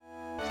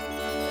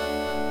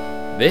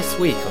This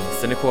week on The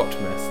Cynical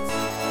Optimists,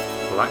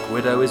 Black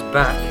Widow is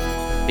back,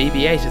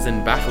 BB8 is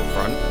in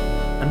Battlefront,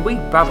 and we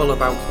babble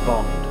about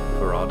Bond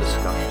for our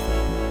discussion.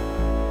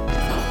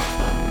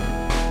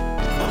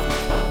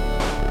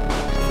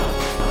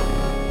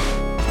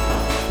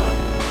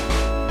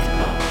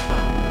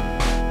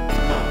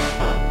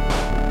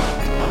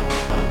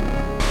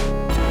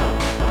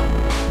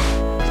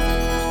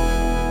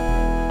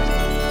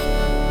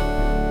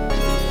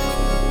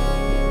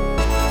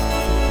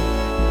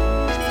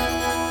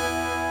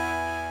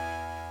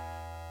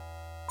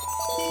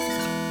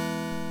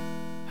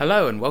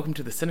 Hello and welcome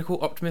to the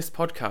Cynical Optimist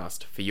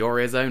podcast, for your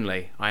ears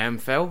only. I am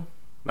Phil.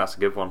 That's a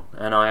good one.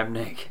 And I am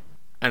Nick.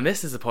 And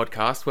this is a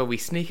podcast where we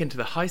sneak into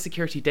the high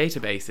security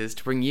databases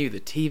to bring you the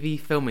TV,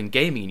 film and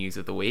gaming news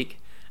of the week,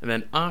 and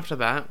then after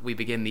that we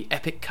begin the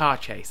epic car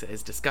chase that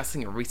is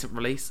discussing a recent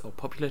release or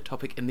popular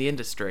topic in the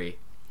industry.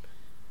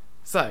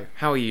 So,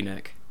 how are you,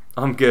 Nick?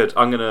 I'm good.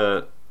 I'm going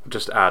to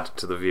just add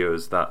to the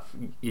viewers that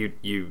you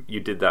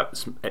did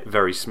that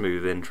very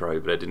smooth intro,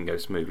 but it didn't go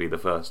smoothly the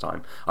first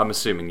time. I'm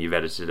assuming you've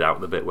edited out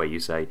the bit where you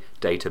say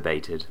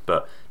data-baited,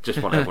 but just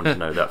want everyone to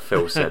know that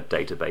Phil said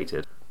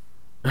data-baited.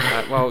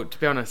 Well, to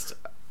be honest,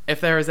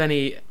 if there is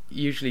any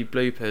usually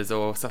bloopers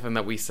or something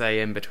that we say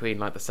in between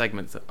like the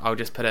segments, I'll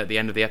just put it at the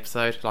end of the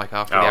episode, like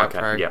after the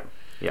outro. Okay.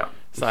 Yeah.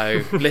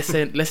 So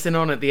listen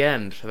on at the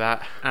end for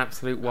that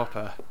absolute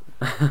whopper.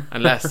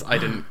 Unless I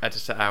didn't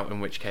edit it out, in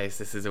which case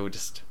this is all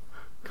just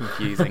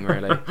confusing,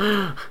 really.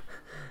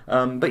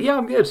 But yeah,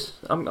 I'm good.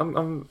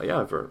 I'm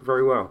very,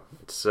 very well.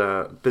 It's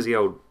a busy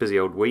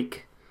old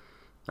week.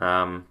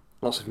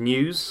 Lots of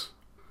news.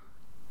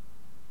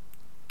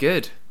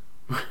 Good.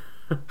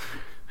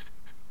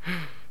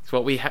 It's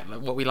what we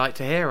like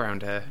to hear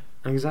around here.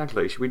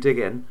 Exactly. Should we dig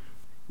in?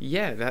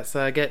 Yeah, let's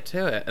get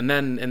to it. And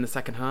then in the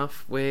second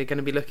half, we're going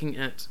to be looking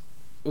at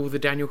all the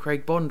Daniel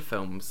Craig Bond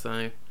films.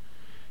 So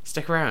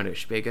stick around. It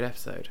should be a good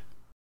episode.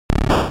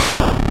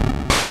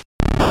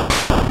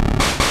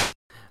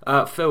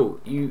 Phil,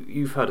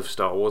 you've heard of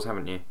Star Wars,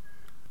 haven't you?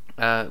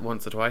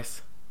 Once or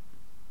twice.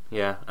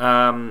 Yeah.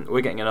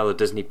 We're getting another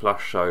Disney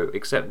Plus show,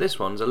 except this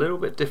one's a little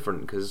bit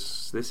different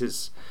because this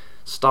is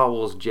Star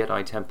Wars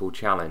Jedi Temple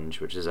Challenge,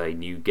 which is a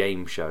new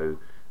game show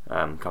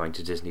coming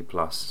to Disney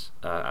Plus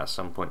at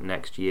some point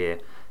next year.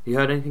 Have you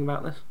heard anything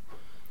about this?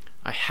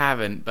 I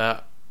haven't,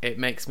 but it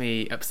makes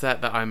me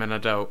upset that I'm an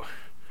adult.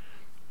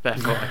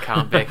 Therefore, I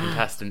can't be a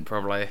contestant,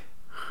 probably.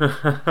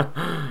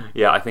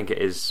 Yeah, I think it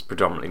is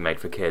predominantly made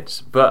for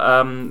kids. But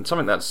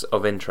something that's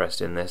of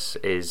interest in this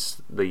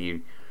is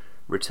the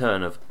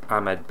return of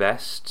Ahmed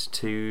Best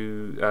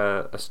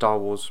to a Star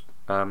Wars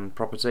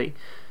property.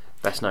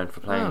 Best known for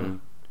playing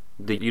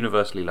the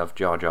universally loved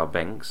Jar Jar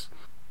Binks.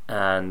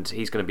 And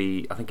he's going to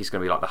be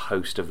like the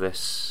host of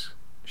this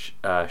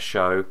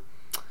show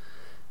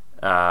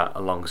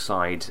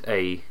alongside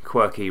a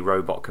quirky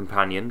robot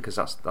companion, because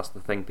that's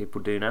the thing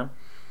people do now.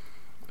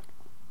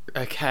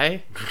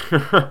 Okay.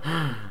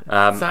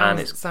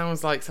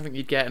 Sounds like something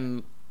you'd get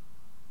in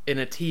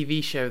a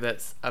TV show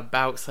that's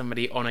about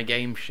somebody on a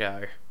game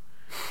show.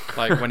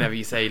 Like whenever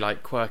you say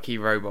like quirky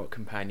robot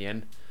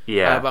companion.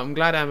 Yeah. But I'm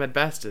glad Ahmed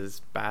Best is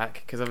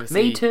back, because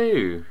obviously, me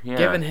too. Yeah.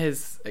 Given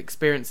his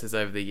experiences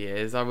over the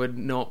years, I would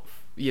not,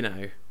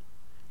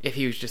 if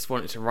he was just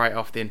wanted to write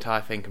off the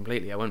entire thing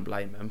completely, I wouldn't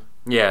blame him.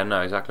 Yeah,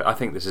 no, exactly. I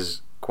think this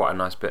is quite a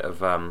nice bit of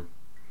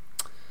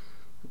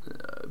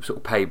sort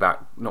of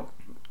payback.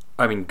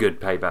 Good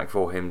payback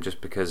for him,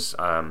 just because,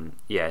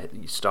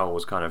 Star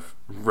Wars kind of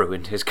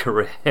ruined his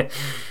career.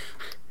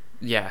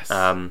 Yes.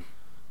 So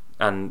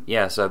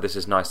this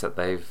is nice that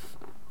they've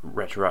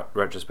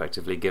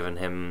retrospectively given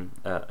him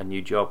a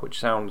new job, which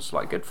sounds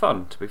like good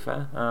fun, to be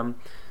fair.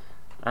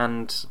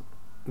 And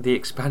the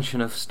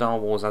expansion of Star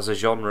Wars as a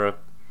genre,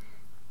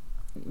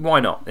 why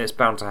not? It's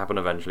bound to happen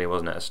eventually,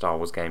 wasn't it? A Star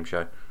Wars game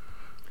show.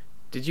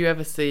 Did you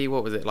ever see,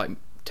 what was it, like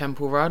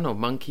Temple Run or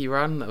Monkey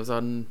Run that was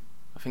on,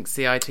 I think,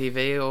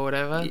 CITV or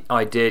whatever?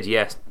 I did,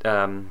 yes.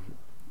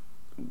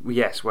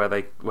 Yes,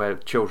 where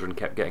children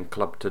kept getting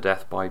clubbed to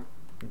death by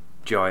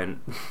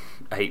giant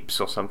apes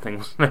or something,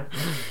 wasn't it?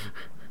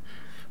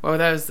 Well,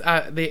 there was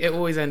it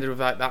always ended with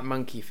like that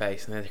monkey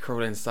face, and they'd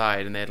crawl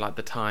inside, and they had like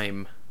the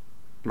time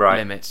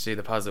limit to do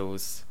the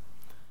puzzles,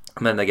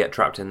 and then they get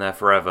trapped in there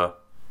forever.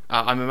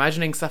 I'm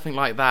imagining something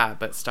like that,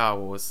 but Star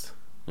Wars.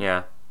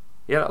 Yeah,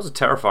 that was a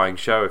terrifying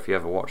show if you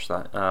ever watched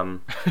that.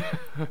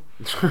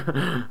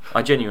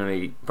 I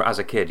genuinely, as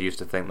a kid, used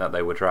to think that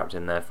they were trapped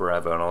in there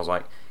forever, and I was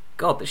like,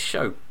 God, this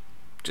show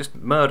just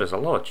murders a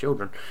lot of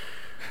children.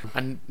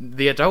 And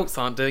the adults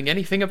aren't doing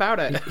anything about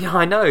it. Yeah,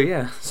 I know,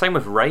 yeah. Same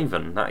with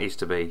Raven. That used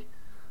to be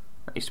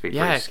pretty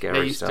scary stuff. Yeah,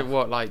 they used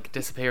to,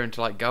 disappear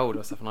into, gold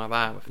or something like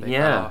that if they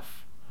fell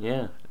off.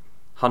 Yeah.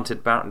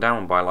 Hunted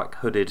down by,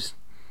 hooded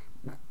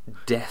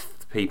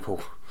death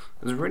people.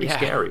 It was really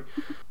scary.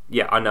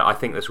 Yeah, I know. I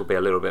think this will be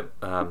a little bit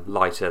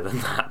lighter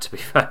than that, to be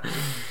fair.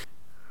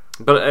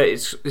 But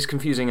it's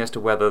confusing as to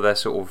whether they're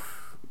sort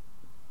of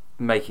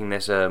making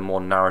this a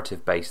more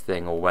narrative-based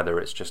thing, or whether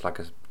it's just like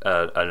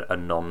a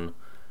non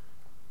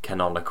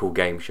canonical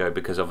game show,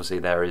 because obviously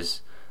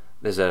there's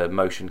a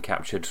motion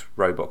captured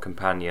robot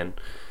companion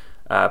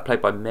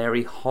played by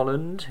Mary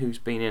Holland, who's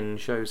been in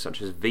shows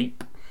such as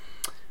Veep,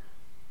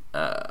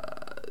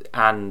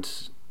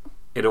 and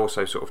it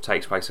also sort of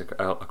takes place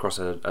across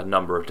a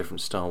number of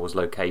different Star Wars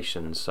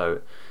locations,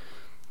 so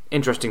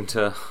interesting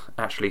to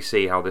actually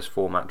see how this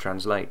format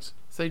translates.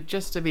 So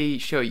just to be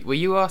sure, were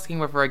you asking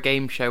whether a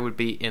game show would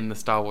be in the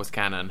Star Wars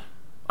canon?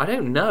 I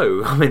don't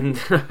know. I mean,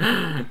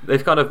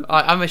 they've kind of...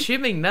 I'm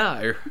assuming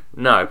no.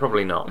 No,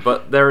 probably not.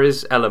 But there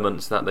is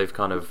elements that they've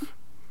kind of...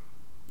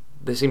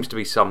 There seems to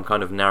be some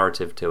kind of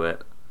narrative to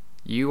it.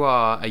 You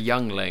are a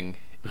youngling,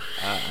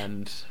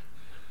 and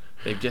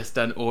they've just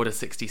done Order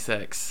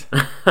 66.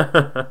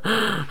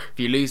 If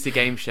you lose the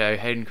game show,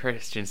 Hayden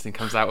Christensen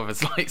comes out with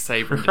his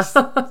lightsaber and just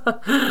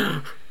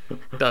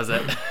does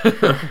it.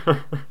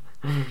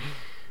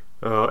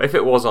 If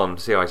it was on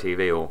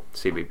CITV or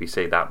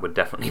CBBC, that would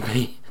definitely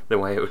be the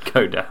way it would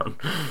go down.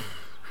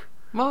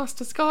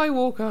 Master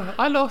Skywalker,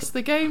 I lost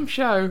the game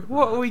show.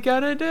 What are we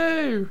gonna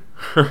do?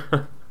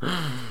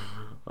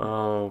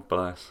 Oh,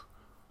 bless.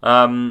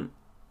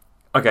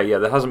 Okay, yeah,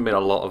 there hasn't been a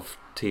lot of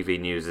TV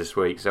news this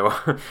week, so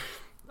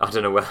I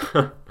don't know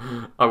whether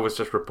I was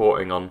just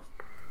reporting on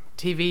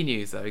TV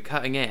news though.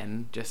 Cutting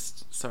in,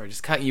 just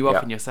cutting you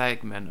off in your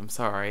segment. I'm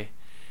sorry,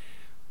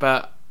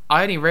 but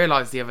I only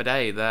realised the other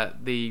day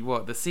that the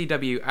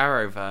CW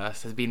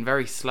Arrowverse has been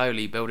very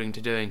slowly building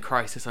to doing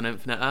Crisis on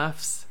Infinite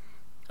Earths.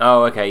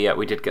 Oh, okay, yeah,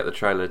 we did get the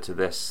trailer to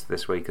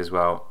this week as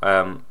well.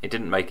 It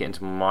didn't make it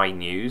into my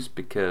news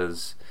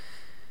because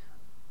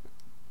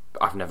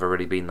I've never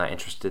really been that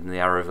interested in the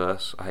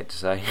Arrowverse, I hate to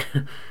say.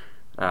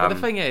 But the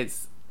thing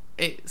is,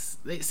 it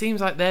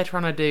seems like they're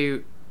trying to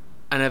do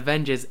an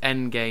Avengers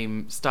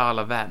Endgame style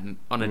event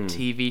on a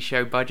TV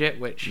show budget,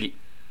 which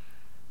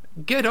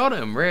good on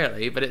them,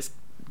 really, but it's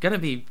going to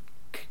be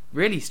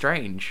really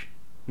strange.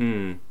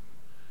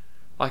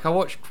 Like, I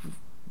watched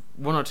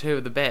one or two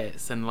of the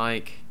bits, and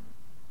like,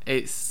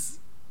 it's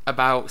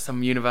about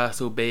some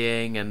universal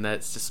being and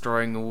that's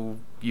destroying all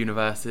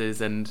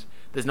universes, and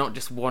there's not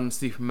just one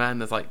Superman,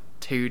 there's like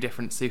two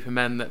different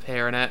Supermen that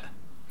appear in it.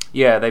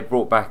 Yeah, they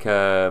brought back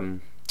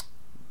Brandon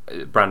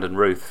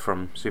Routh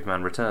from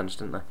Superman Returns,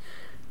 didn't they?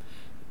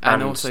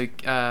 And also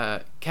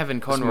Kevin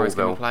Conroy is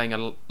going to be playing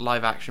a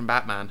live action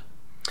Batman.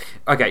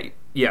 Okay,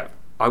 yeah,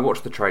 I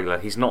watched the trailer.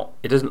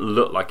 It doesn't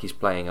look like he's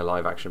playing a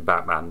live action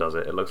Batman, does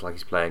it? It looks like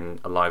he's playing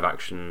a live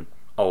action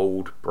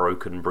old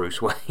broken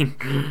Bruce Wayne.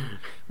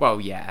 Well,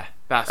 yeah,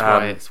 that's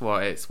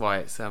why it's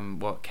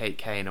what Kate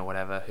Kane or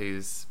whatever,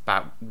 who's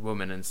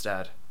Batwoman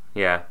instead.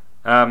 Yeah.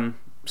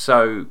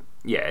 So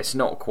yeah, it's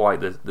not quite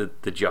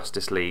the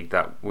Justice League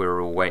that we're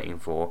all waiting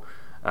for,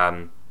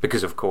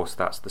 because of course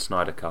that's the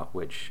Snyder Cut,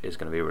 which is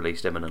going to be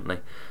released imminently,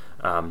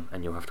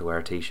 and you'll have to wear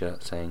a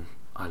T-shirt saying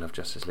 "I love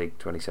Justice League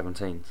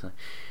 2017." So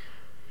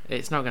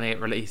it's not going to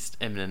get released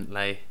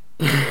imminently,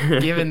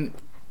 given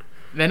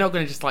they're not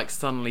going to just like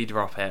suddenly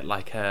drop it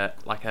like a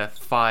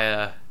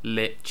fire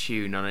lit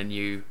tune on a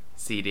new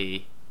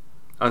CD.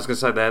 I was going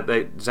to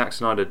say Zack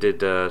Snyder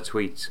did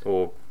tweet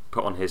or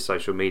put on his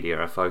social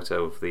media a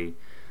photo of the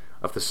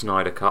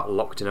Snyder Cut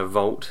locked in a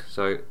vault,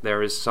 so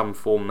there is some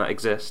form that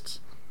exists.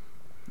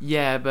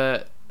 Yeah,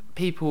 but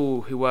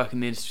people who work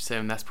in the industry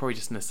say that's probably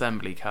just an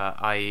assembly cut,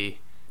 i.e.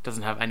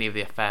 doesn't have any of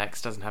the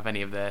effects, doesn't have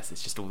any of this,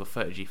 it's just all the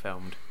footage he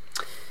filmed.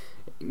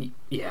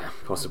 Yeah,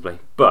 possibly.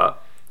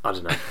 But, I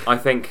don't know. I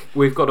think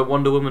we've got a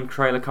Wonder Woman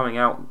trailer coming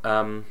out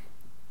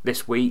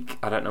this week.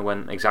 I don't know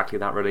when exactly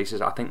that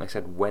releases. I think they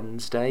said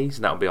Wednesday,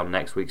 so that'll be on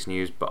next week's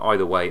news. But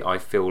either way, I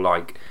feel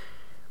like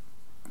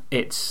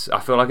it's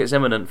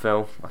imminent,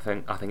 Phil. I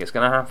think it's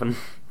going to happen.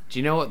 Do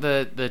you know what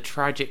the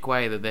tragic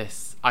way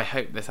that I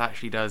hope this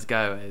actually does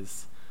go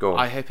is? Go on.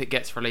 I hope it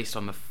gets released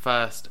on the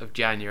 1st of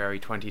January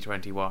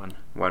 2021.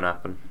 Won't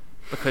happen.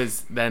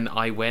 Because then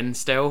I win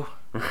still.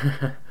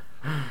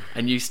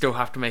 And you still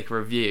have to make a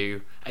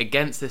review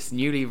against this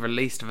newly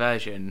released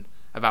version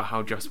about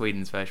how Joss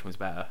Whedon's version was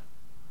better.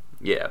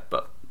 Yeah,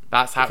 but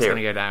that's how it's going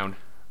to go down.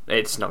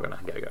 It's not going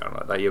to go down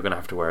like that. You're going to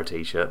have to wear a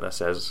T-shirt that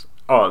says...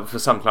 Oh, for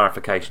some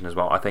clarification as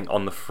well, I think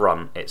on the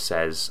front it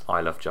says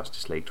 "I love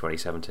Justice League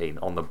 2017."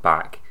 On the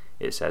back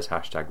it says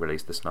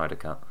 #release the Snyder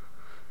Cut.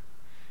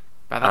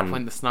 By that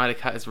point, the Snyder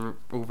Cut is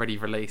already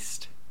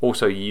released.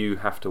 Also, you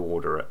have to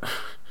order it.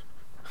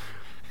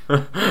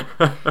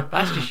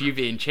 That's just you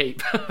being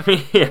cheap.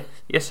 Yeah,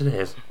 yes, it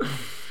is.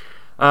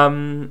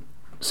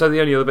 So the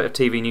only other bit of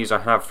TV news I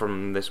have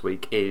from this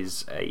week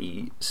is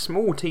a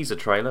small teaser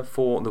trailer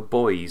for The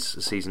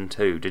Boys Season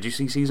 2. Did you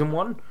see Season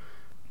 1?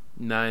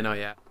 No, not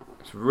yet.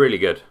 It's really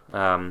good.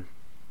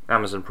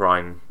 Amazon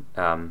Prime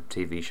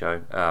TV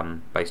show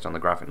based on the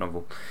graphic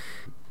novel.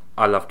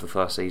 I loved the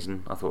first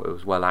season. I thought it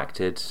was well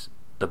acted.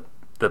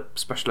 The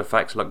special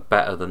effects look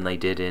better than they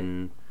did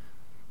in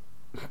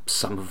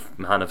some of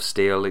Man of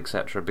Steel,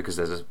 etc., because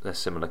there's a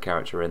similar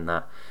character in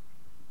that.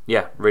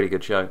 Yeah, really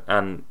good show.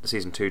 And the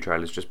Season 2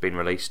 trailer's just been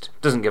released.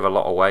 Doesn't give a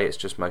lot away, it's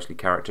just mostly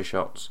character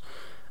shots.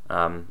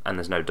 And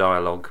there's no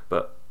dialogue,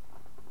 but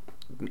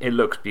it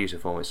looks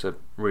beautiful. It's a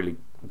really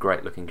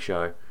great looking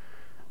show.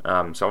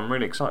 So I'm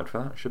really excited for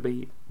that. It should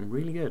be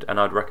really good. And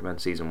I'd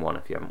recommend season 1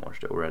 if you haven't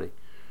watched it already.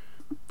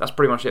 That's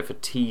pretty much it for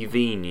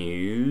TV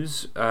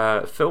news.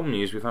 Film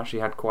news, we've actually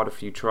had quite a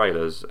few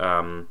trailers.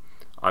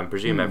 I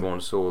presume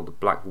everyone saw the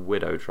Black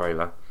Widow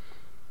trailer.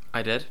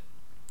 I did.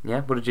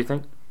 Yeah, what did you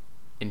think?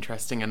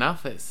 Interesting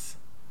enough. It's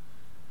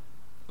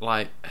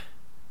like,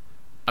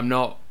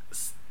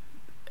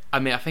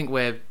 I think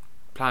we're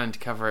planning to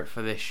cover it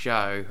for this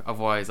show.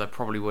 Otherwise, I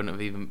probably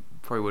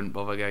wouldn't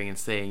bother going and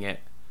seeing it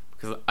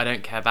because I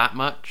don't care that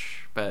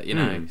much. But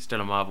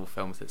still a Marvel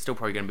film, so it's still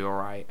probably going to be all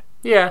right.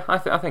 Yeah, I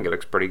think it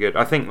looks pretty good.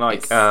 I think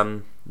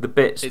the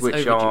bits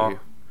which overdue.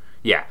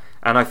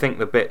 And I think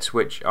the bits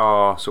which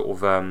are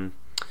sort of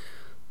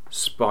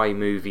spy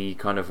movie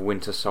kind of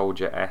Winter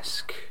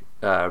Soldier-esque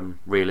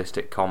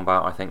realistic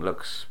combat, I think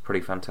looks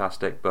pretty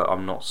fantastic. But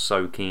I'm not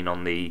so keen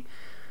on the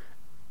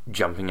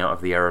jumping out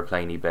of the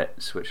aeroplaney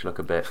bits, which look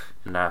a bit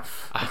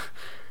naff.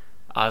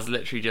 I was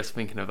literally just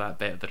thinking of that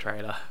bit of the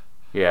trailer.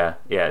 Yeah,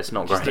 it's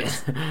not great.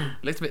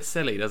 Looks a bit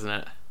silly, doesn't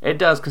it? It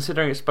does,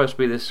 considering it's supposed to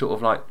be this sort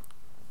of like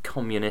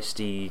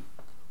communist-y,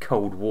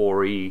 Cold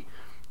War-y,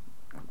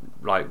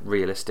 like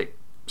realistic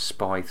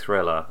spy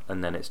thriller,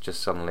 and then it's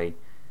just suddenly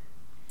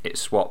it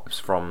swaps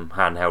from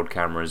handheld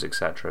cameras,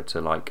 etc.,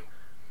 to like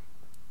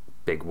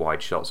big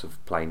wide shots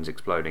of planes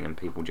exploding and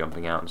people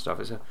jumping out and stuff.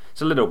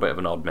 It's a little bit of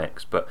an odd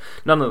mix, but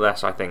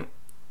nonetheless, I think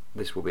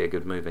this will be a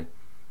good movie.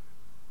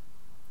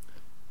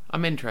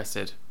 I'm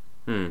interested.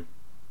 I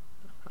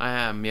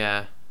am,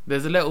 yeah.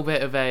 There's a little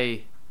bit of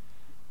it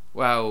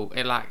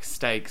lacks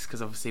stakes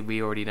because obviously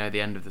we already know the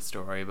end of the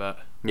story, but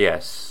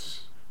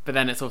yes. But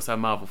then it's also a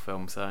Marvel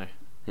film, so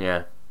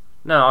yeah.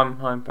 No,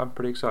 I'm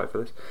pretty excited for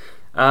this.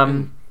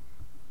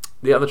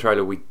 The other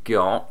trailer we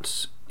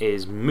got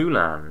is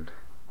Mulan.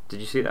 Did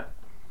you see that?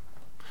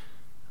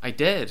 I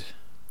did.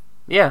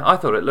 Yeah, I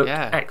thought it looked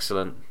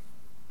excellent.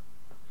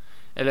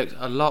 It looked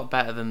a lot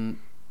better than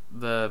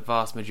the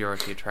vast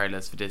majority of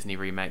trailers for Disney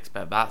remakes,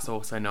 but that's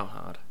also not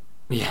hard.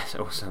 Yes,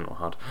 also not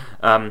hard.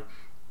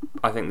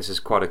 I think this is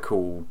quite a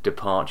cool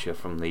departure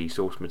from the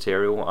source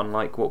material,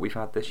 unlike what we've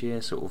had this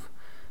year. Sort of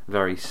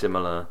very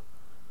similar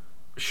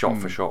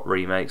shot-for-shot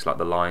remakes like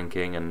The Lion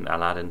King and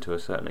Aladdin to a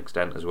certain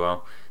extent as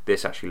well.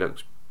 This actually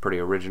looks pretty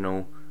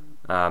original.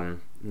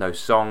 No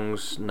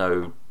songs,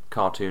 no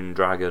cartoon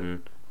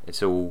dragon.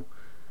 It's all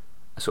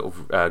a sort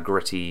of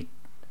gritty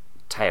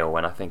tale,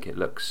 and I think it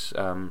looks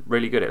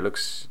really good. It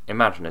looks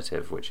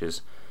imaginative, which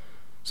is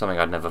something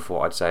I'd never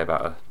thought I'd say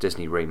about a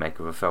Disney remake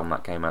of a film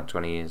that came out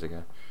 20 years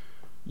ago.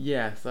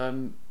 Yes,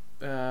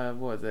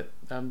 what is it?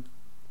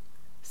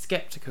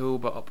 Skeptical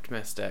but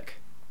optimistic.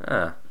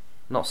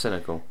 Not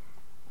cynical.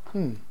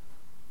 Sorry,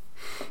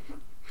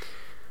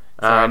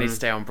 I need to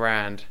stay on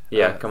brand.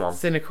 Yeah, come on.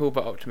 Cynical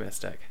but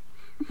optimistic.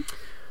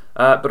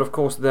 But of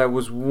course there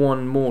was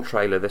one more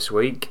trailer this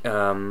week,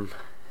 and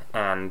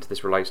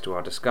this relates to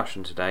our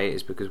discussion today,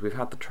 is because we've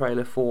had the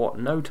trailer for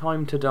No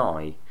Time to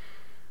Die.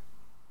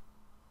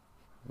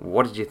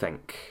 What did you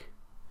think?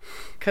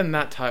 Couldn't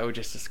that title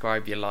just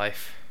describe your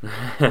life?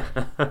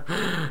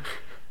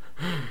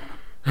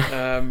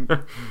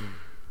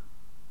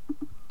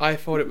 I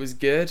thought it was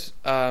good.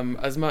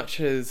 As much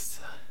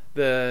as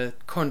the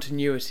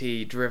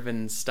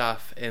continuity-driven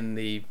stuff in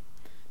the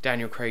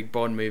Daniel Craig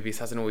Bond movies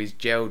hasn't always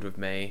gelled with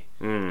me,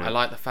 I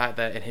like the fact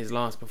that in his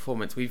last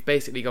performance we've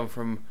basically gone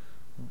from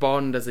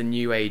Bond as a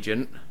new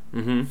agent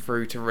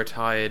through to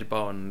retired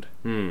Bond.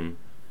 And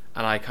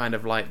I kind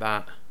of like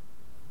that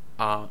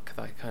arc,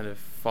 that kind of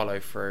follow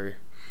through.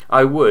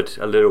 I would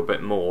a little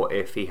bit more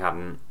if he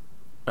hadn't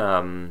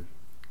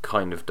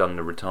kind of done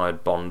the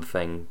retired Bond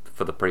thing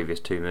for the previous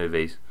two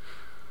movies.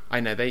 I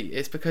know,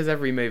 it's because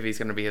every movie is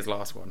going to be his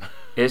last one.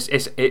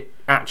 It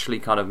actually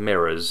kind of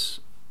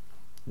mirrors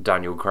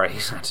Daniel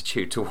Craig's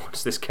attitude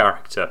towards this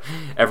character.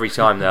 Every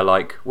time they're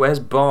like, "Where's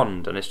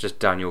Bond?" and it's just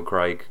Daniel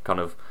Craig kind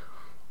of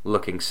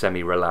looking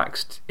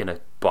semi-relaxed in a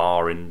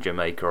bar in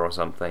Jamaica or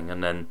something,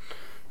 and then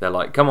they're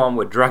like, "Come on,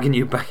 we're dragging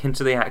you back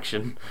into the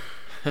action."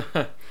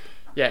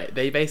 Yeah,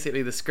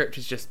 the script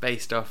is just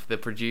based off the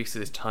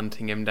producers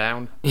hunting him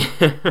down.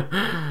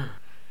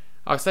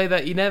 I'll say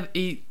that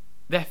he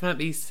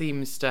definitely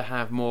seems to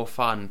have more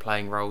fun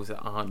playing roles that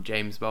aren't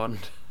James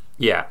Bond.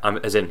 Yeah,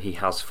 as in he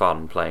has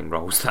fun playing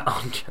roles that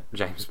aren't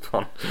James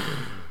Bond.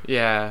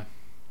 Yeah,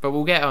 but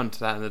we'll get on to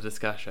that in the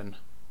discussion.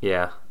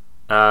 Yeah.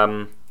 Do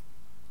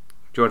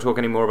you want to talk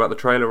any more about the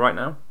trailer right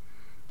now?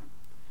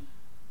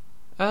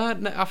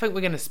 No, I think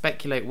we're going to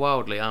speculate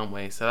wildly, aren't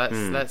we? So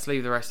let's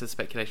leave the rest of the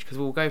speculation, because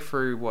we'll go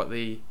through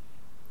the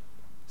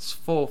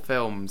 4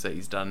 films that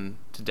he's done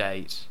to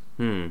date,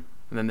 and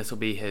then this will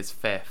be his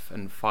 5th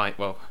and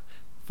final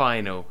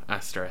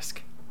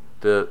asterisk.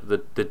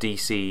 The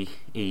DC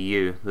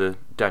EU, the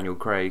Daniel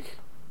Craig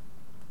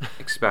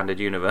expanded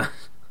universe.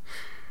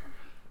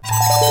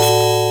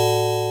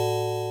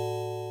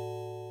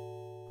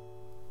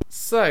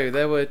 So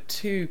there were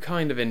two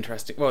kind of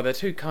interesting. Well, they're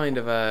two kind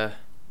of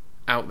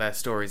out there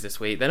stories this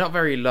week. They're not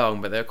very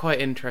long, but they're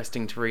quite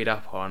interesting to read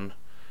up on.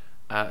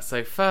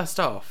 So first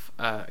off,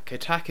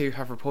 Kotaku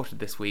have reported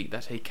this week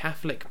that a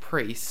Catholic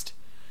priest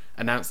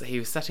announced that he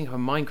was setting up a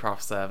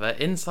Minecraft server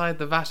inside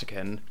the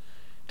Vatican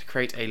to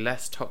create a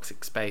less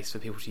toxic space for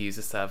people to use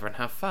the server and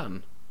have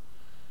fun.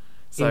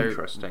 So,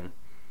 interesting.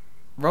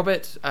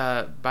 Robert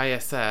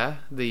Bayeser,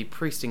 the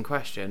priest in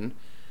question,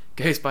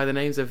 goes by the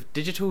names of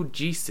Digital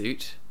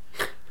G-Suit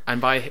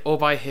and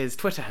by his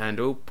Twitter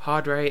handle,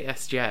 Padre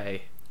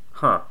SJ.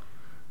 Huh.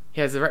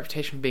 He has a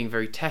reputation for being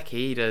very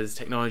techy. He does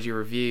technology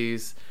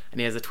reviews, and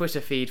he has a Twitter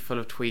feed full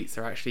of tweets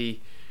that are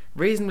actually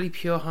reasonably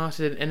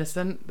pure-hearted and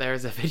innocent. There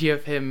is a video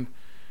of him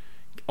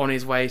on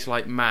his way to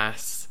like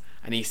mass,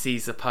 and he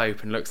sees the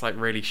Pope and looks like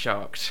really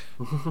shocked.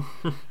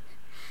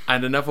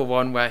 And another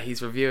one where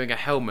he's reviewing a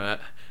helmet,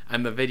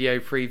 and the video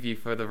preview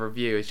for the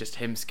review is just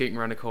him scooting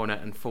around a corner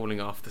and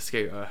falling off the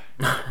scooter.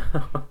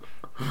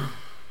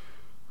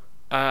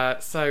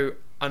 So,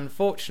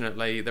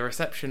 unfortunately, the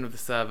reception of the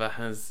server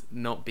has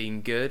not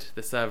been good.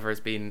 The server has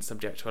been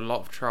subject to a lot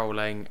of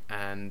trolling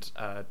and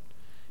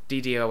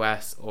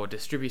DDoS, or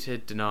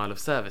distributed denial of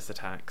service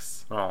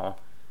attacks. Aww.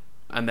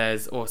 And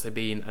there's also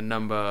been a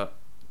number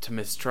to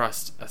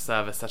mistrust a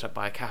server set up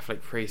by a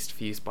Catholic priest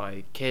for use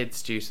by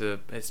kids due to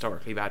the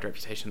historically bad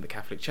reputation the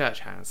Catholic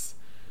Church has,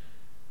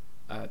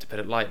 to put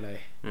it lightly.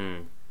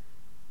 Mm.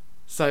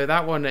 So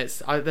that one,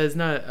 there's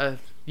no...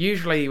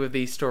 usually with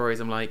these stories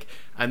I'm like,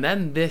 and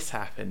then this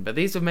happened, but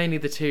these are mainly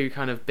the two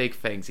kind of big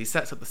things. He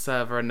sets up the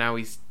server and now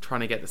he's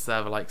trying to get the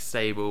server like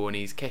stable, and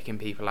he's kicking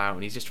people out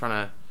and he's just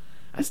trying to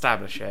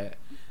establish it.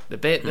 The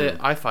bit that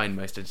I find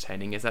most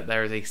entertaining is that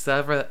there is a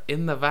server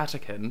in the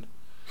Vatican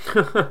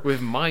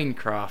with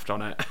Minecraft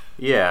on it.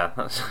 Yeah,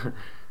 that's...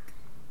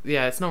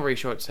 Yeah, it's not really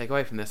sure what to take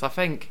away from this. I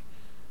think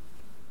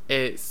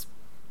it's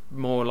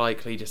more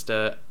likely just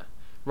a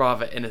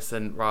rather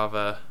innocent,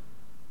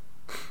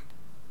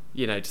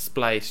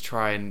 display to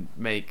try and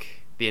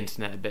make the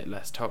internet a bit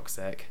less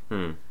toxic.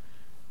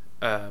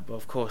 But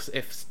of course,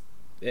 if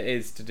it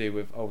is to do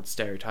with old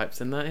stereotypes,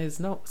 then that is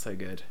not so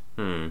good.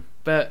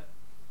 But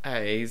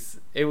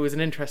it was an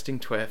interesting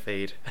Twitter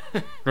feed.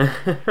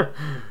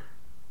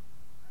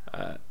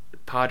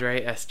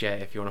 Padre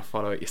SJ, if you want to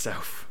follow it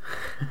yourself.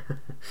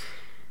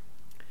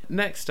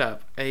 Next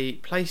up, a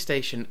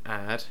PlayStation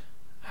ad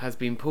has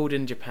been pulled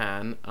in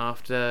Japan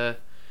after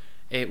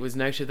it was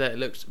noted that it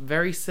looked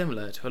very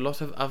similar to a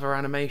lot of other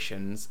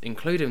animations,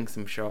 including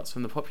some shots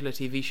from the popular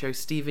TV show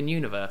Steven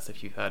Universe,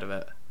 if you've heard of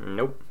it.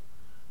 Nope.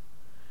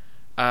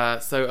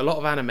 So a lot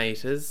of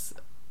animators...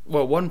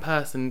 Well, one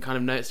person kind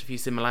of noticed a few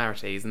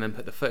similarities and then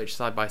put the footage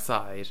side by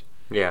side.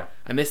 Yeah.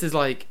 And this is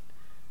like...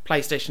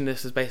 PlayStation,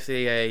 this was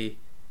basically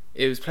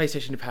it was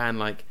PlayStation Japan,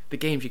 like the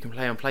games you can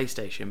play on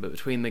PlayStation, but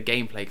between the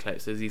gameplay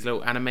clips there's these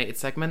little animated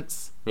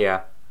segments.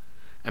 Yeah.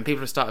 And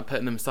people have started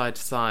putting them side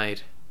to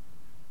side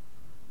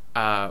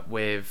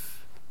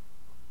with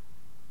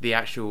the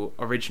actual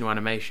original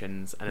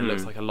animations, and it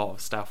looks like a lot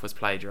of stuff was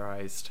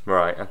plagiarised.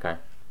 Right, okay.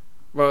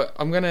 Well,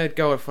 I'm going to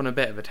go off on a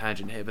bit of a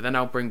tangent here, but then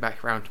I'll bring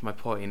back around to my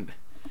point.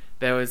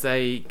 There was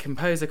a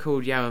composer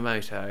called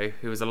Yamamoto,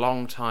 who was a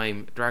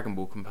long-time Dragon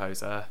Ball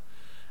composer,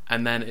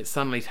 and then it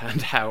suddenly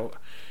turned out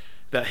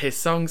that his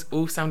songs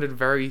all sounded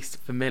very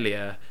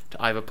familiar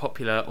to either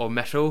popular or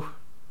metal.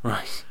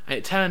 Right. And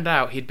it turned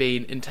out he'd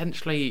been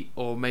intentionally,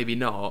 or maybe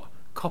not,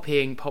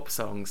 copying pop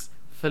songs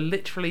for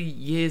literally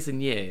years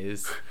and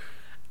years.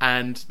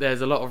 And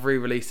there's a lot of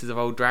re-releases of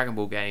old Dragon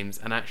Ball games,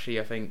 and actually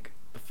I think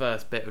the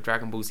first bit of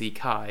Dragon Ball Z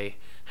Kai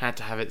had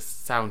to have its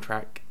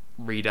soundtrack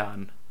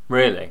redone.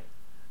 Really?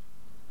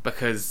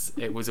 Because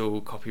it was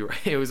all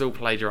it was all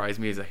plagiarised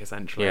music,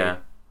 essentially. Yeah.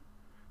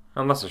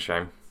 Oh, that's a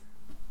shame.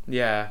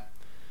 Yeah.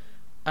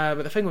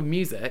 But the thing with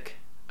music,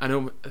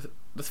 and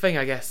the thing,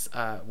 I guess,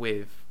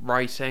 with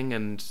writing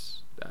and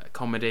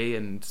comedy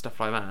and stuff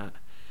like that,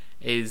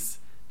 is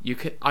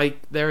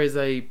there is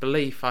a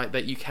belief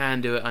that you can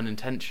do it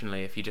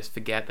unintentionally if you just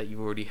forget that you've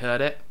already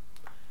heard it,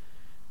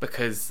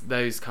 because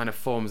those kind of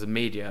forms of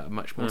media are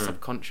much more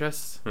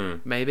subconscious,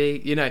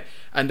 maybe,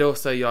 and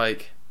also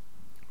like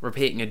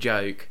repeating a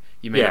joke,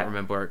 you may not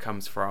remember where it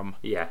comes from.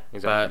 Yeah,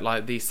 exactly. But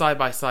like the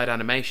side-by-side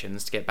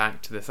animations, to get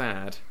back to this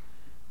ad,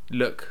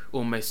 look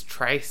almost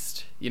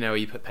traced, where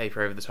you put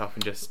paper over the top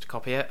and just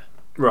copy it.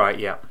 Right,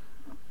 yeah.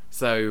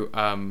 So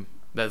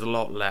there's a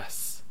lot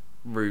less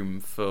room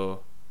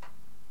for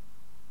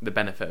the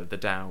benefit of the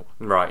doubt.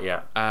 Right,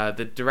 yeah.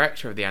 The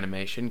director of the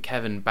animation,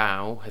 Kevin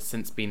Bao, has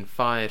since been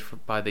fired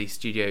by the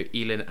studio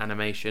Elin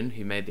Animation,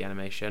 who made the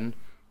animation.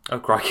 Oh,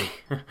 crikey.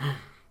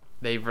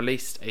 They've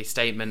released a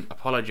statement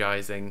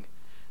apologising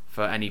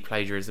for any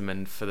plagiarism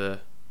and for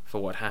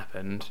what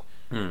happened.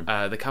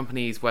 The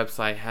company's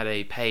website had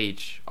a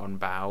page on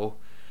Bao,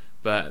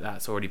 but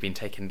that's already been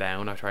taken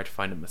down. I tried to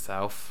find it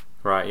myself.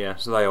 Right, yeah.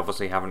 So they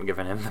obviously haven't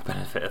given him the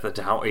benefit of the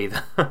doubt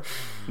either.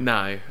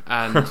 No,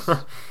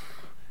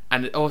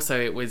 and also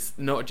it was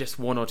not just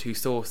one or two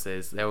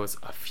sources. There was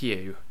a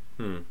few.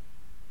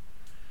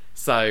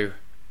 So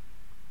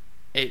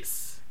it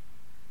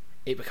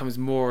becomes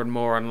more and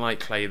more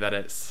unlikely that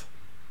it's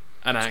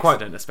an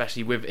accident,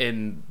 especially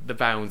within the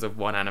bounds of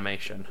one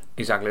animation.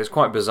 Exactly. It's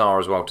quite bizarre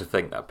as well to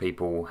think that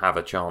people have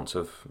a chance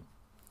of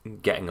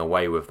getting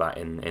away with that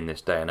in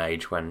this day and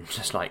age, when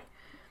just like,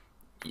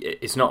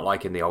 it's not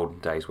like in the olden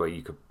days where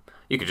you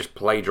could just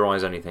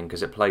plagiarise anything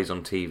because it plays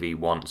on TV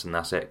once and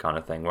that's it kind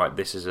of thing, right?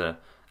 This is a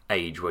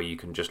age where you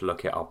can just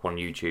look it up on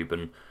YouTube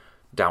and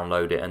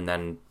download it and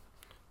then,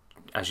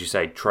 as you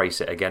say,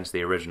 trace it against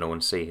the original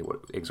and see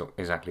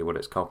exactly what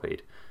it's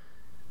copied.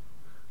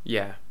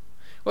 Yeah.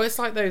 Well, it's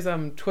like those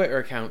Twitter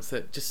accounts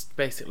that just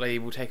basically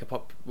will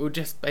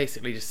just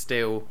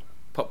steal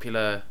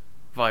popular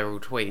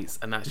viral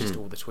tweets, and that's just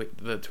all the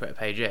Twitter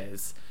page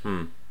is.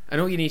 And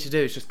all you need to do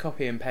is just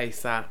copy and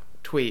paste that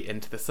tweet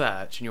into the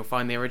search, and you'll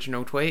find the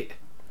original tweet.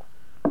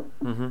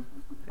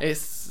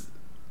 It's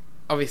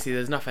obviously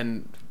there's no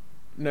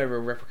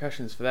real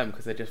repercussions for them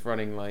because they're just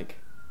running like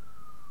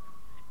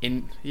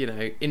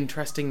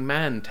interesting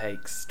man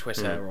takes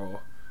Twitter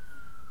or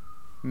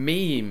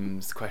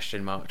memes ?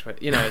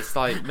 It's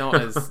like not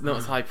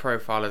as high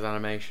profile as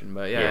animation,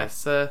 but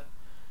it's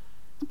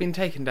been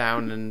taken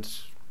down, and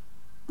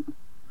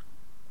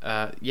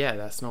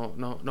that's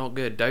not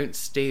good. Don't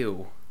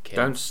steal, kids.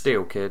 Don't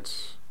steal,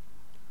 kids.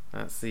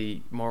 That's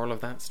the moral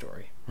of that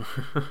story.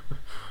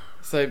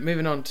 So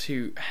moving on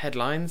to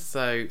headlines.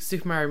 So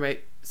Super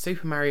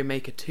Mario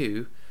Maker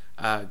 2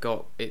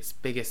 got its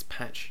biggest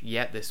patch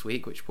yet this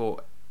week, which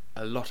brought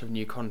a lot of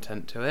new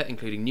content to it,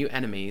 including new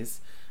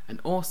enemies and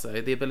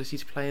also the ability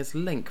to play as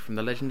Link from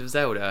The Legend of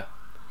Zelda.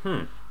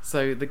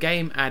 So the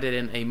game added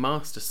in a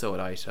Master Sword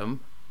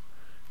item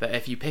that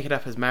if you pick it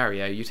up as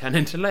Mario, you turn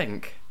into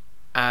Link.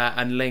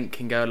 And Link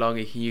can go along,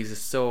 he can use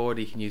his sword,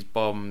 he can use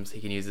bombs, he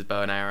can use his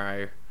bow and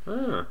arrow.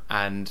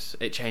 And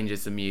it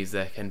changes the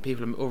music, and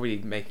people are already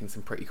making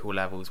some pretty cool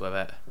levels with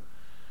it.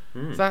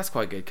 So that's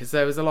quite good, because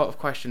there was a lot of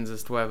questions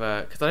as to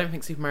whether... Because I don't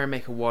think Super Mario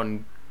Maker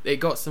 1... It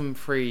got some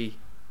free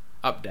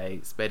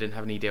updates, but it didn't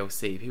have any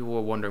DLC. People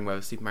were wondering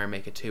whether Super Mario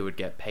Maker 2 would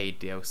get paid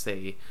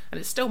DLC, and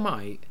it still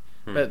might,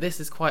 but this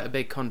is quite a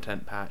big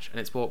content patch, and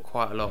it's brought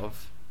quite a lot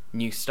of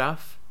new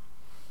stuff.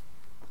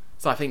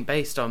 So I think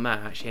based on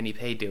that, actually any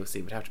paid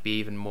DLC would have to be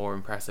even more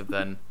impressive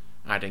than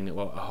adding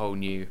a whole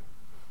new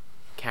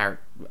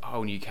character, a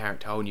whole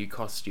new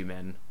costume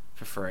in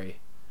for free.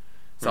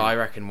 So I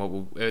reckon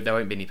there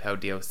won't be any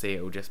paid DLC,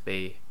 it will just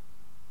be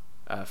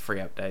free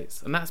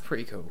updates, and that's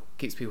pretty cool.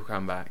 Keeps people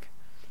coming back.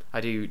 I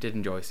did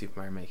enjoy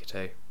Super Mario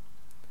Maker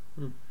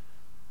 2.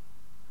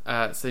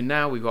 So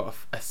now we've got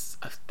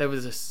there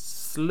was a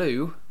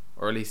slew,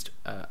 or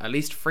at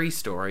least 3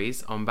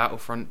 stories on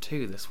Battlefront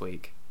 2 this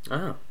week.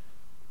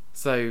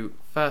 So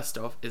first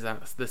off is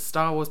that the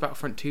Star Wars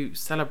Battlefront 2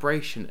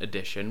 Celebration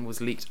Edition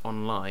was leaked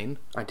online.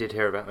 I did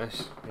hear about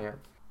this, yeah.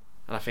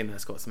 And I think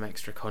that's got some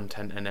extra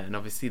content in it, and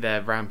obviously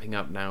they're ramping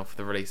up now for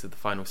the release of the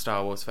final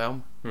Star Wars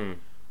film.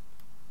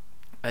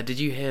 Did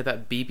you hear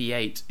that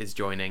BB8 is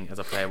joining as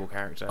a playable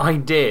character? I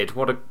did.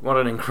 What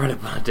an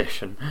incredible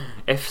addition.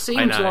 It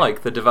seems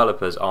like the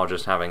developers are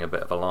just having a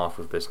bit of a laugh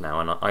with this now,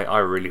 and I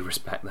really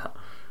respect that.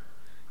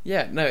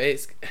 Yeah, no,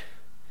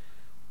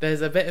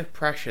 there's a bit of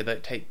pressure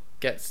that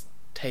gets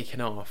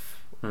taken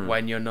off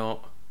when you're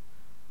not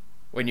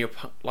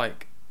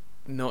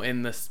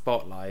in the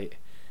spotlight.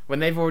 When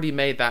they've already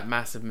made that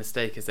massive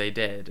mistake as they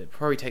did, it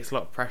probably takes a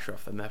lot of pressure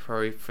off them. They're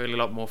probably feeling a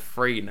lot more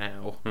free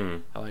now.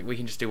 Like, we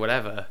can just do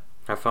whatever.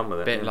 Have fun with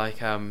it. Bit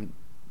like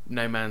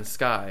No Man's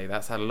Sky.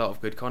 That's had a lot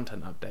of good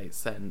content updates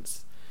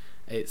since.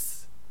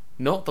 It's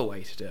not the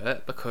way to do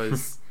it,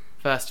 because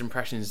first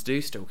impressions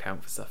do still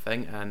count for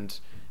something, and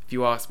if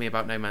you ask me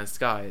about No Man's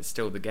Sky, it's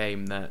still the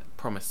game that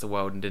promised the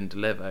world and didn't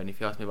deliver. And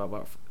if you ask me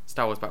about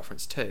Star Wars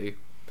Battlefront 2,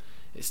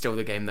 it's still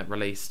the game that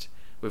released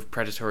with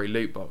predatory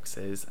loot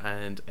boxes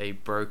and a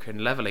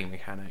broken levelling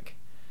mechanic.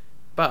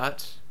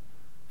 But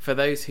for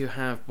those who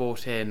have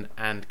bought in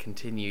and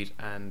continued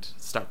and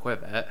stuck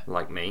with it,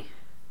 like me,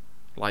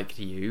 like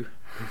you,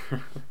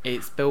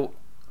 it's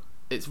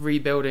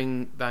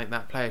rebuilding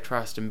that player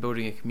trust and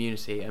building a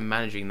community and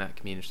managing that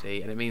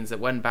community, and it means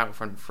that when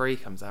Battlefront 3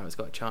 comes out, it's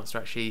got a chance to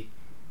actually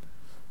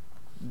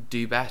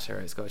do better.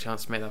 It's got a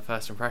chance to make that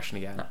first impression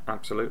again.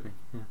 Absolutely,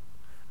 yeah.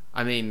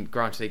 I mean,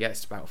 granted, it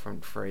gets to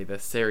Battlefront 3, the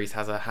series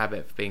has a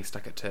habit of being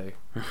stuck at 2.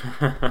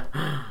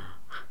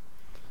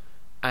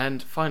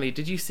 And finally,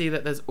 did you see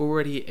that there's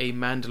already a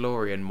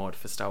Mandalorian mod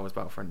for Star Wars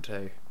Battlefront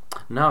 2?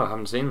 No, I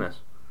haven't seen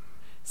this.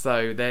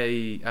 So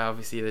they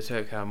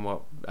took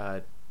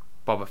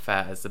Boba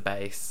Fett as the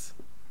base,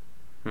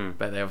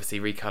 but they obviously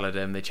recolored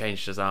him. They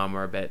changed his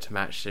armor a bit to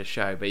match the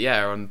show. But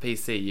yeah, on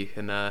PC you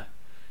can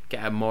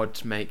get a mod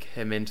to make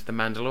him into the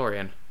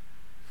Mandalorian.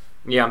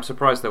 Yeah, I'm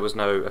surprised there was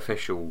no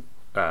official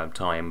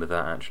tie-in with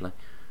that, actually.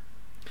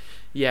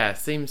 Yeah,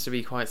 seems to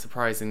be quite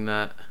surprising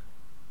that,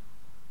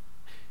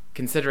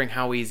 considering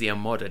how easy a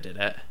modder did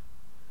it,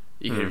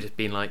 you could have just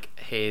been like,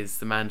 here's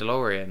the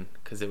Mandalorian,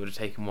 because it would have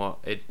taken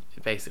it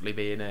basically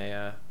being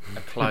a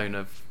clone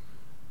of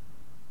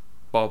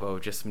Boba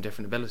with just some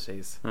different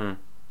abilities. So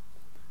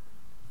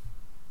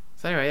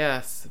So anyway,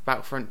 yes,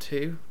 Battlefront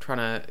 2, trying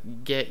to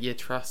get your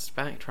trust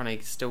back, trying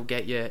to still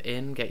get you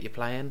in, get you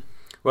playing.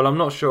 Well, I'm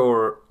not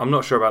sure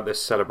about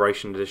this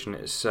Celebration Edition.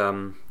 It's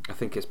I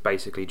think it's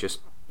basically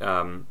just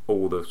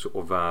all the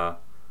sort of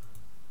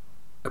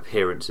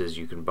appearances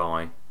you can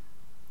buy.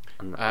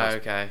 And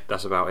Okay.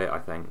 That's about it, I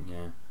think.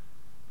 Yeah.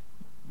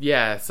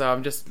 Yeah, so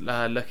I'm just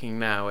looking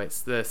now.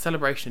 It's the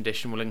Celebration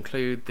Edition will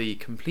include the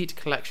complete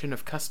collection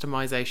of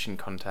customization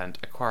content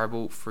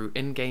acquirable through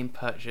in-game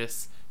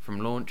purchase from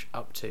launch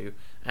up to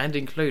and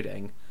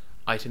including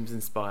items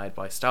inspired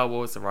by Star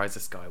Wars: The Rise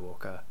of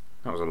Skywalker.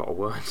 That was a lot of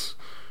words.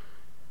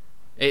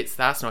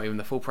 That's not even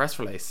the full press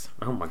release.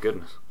 Oh my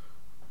goodness.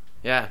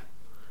 Yeah.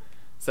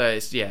 So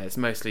it's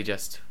mostly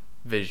just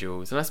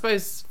visuals, and I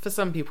suppose for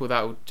some people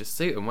that will just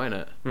suit them, won't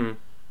it?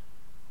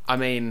 I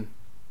mean,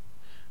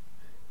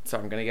 so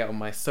I'm going to get on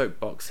my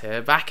soapbox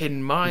here. Back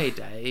in my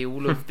day,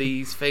 all of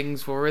these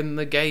things were in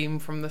the game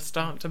from the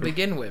start to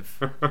begin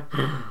with.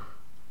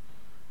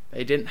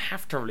 They didn't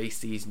have to release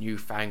these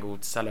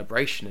newfangled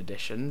Celebration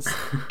Editions.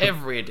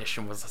 Every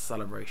edition was a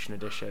Celebration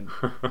Edition.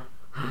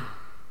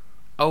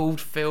 Old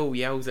Phil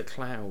yells at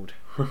Cloud.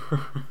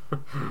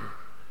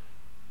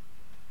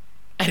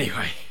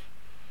 Anyway,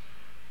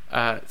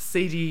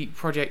 CD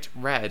Projekt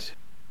Red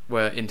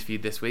were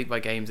interviewed this week by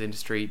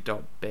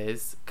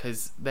GamesIndustry.biz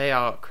because they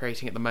are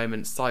creating at the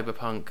moment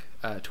Cyberpunk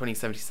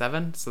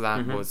 2077. So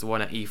that was the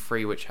one at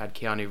E3 which had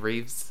Keanu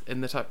Reeves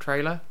in the top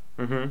trailer.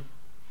 Mm-hmm.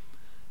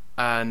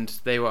 And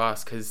they were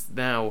asked because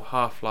now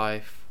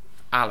Half-Life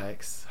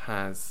Alyx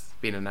has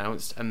been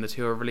announced and the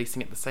two are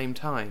releasing at the same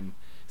time.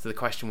 So the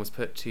question was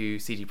put to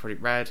CD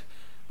Projekt Red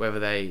whether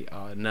they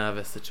are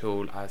nervous at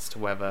all as to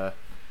whether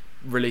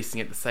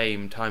releasing at the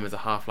same time as a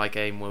Half-Life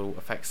game will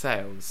affect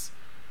sales.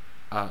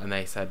 And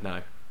they said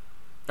no.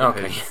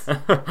 Okay.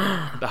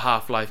 The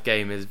Half-Life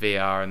game is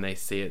VR and they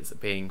see it as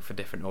being for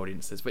different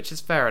audiences, which is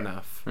fair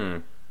enough.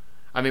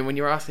 I mean, when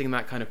you're asking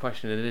that kind of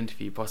question in an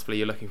interview, possibly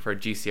you're looking for a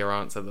juicier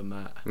answer than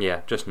that.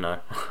 Yeah, just no.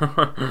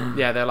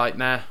 Yeah, they're like,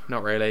 nah,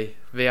 not really.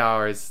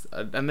 VR is...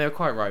 and they're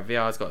quite right.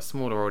 VR's got a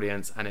smaller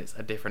audience and it's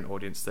a different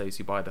audience to those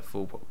who buy the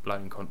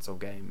full-blown console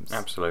games.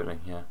 Absolutely,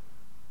 yeah.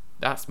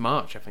 That's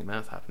March, I think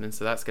that's happening.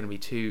 So that's going to be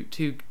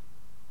two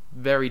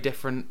very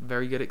different,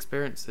 very good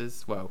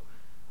experiences. Well,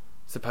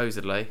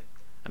 supposedly,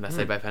 unless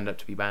they both end up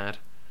to be bad.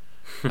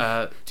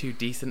 Two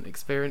decent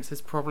experiences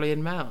probably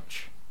in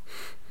March.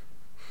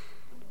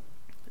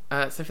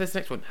 So for this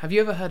next one, have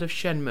you ever heard of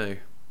Shenmue?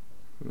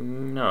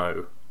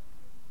 No.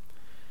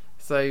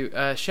 So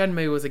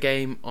Shenmue was a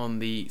game on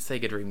the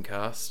Sega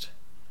Dreamcast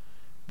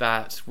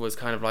that was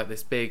kind of like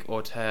this big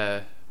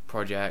auteur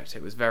project.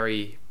 It was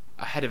very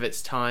ahead of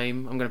its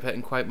time. I'm going to put it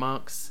in quote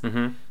marks.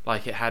 Mm-hmm.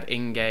 Like it had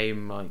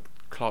in-game like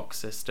clock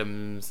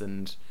systems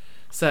and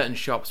certain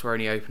shops were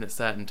only open at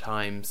certain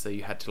times, so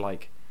you had to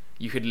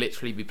you could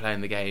literally be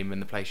playing the game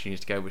and the place you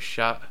needed to go was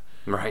shut.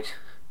 Right.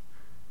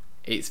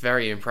 It's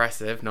very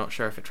impressive. Not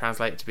sure if it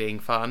translated to being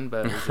fun,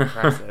 but it was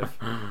impressive.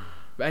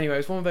 But anyway, it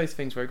was one of those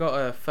things where it got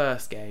a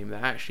first game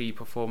that actually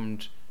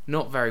performed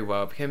not very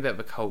well. It became a bit of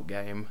a cult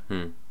game.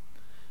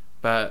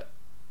 But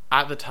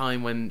at the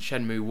time when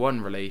Shenmue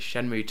 1 released,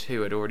 Shenmue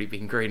 2 had already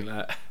been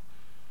greenlit.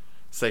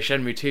 So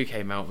Shenmue 2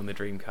 came out on the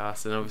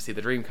Dreamcast, and obviously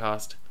the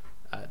Dreamcast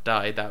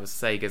died. That was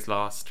Sega's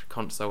last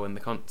console in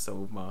the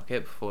console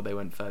market before they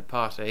went third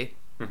party.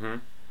 Mm-hmm.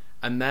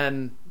 And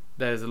then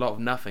there's a lot of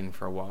nothing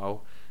for a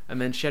while. And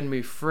then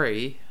Shenmue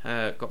 3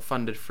 got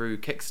funded through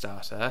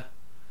Kickstarter,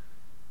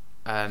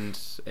 and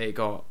it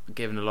got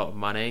given a lot of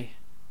money,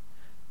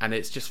 and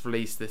it's just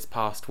released this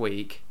past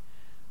week,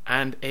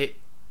 and it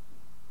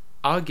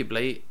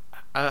arguably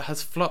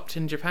has flopped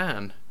in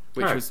Japan,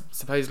 which was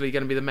supposedly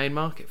going to be the main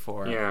market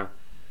for it. Yeah.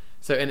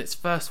 So in its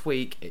first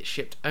week, it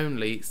shipped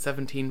only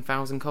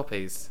 17,000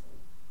 copies.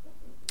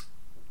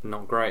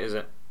 Not great, is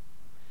it?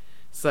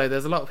 So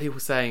there's a lot of people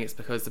saying it's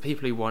because the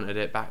people who wanted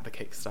it backed the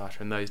Kickstarter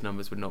and those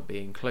numbers would not be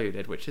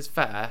included, which is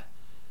fair.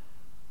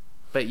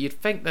 But you'd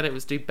think that it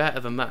would do better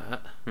than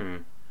that.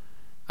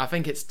 I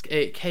think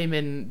it came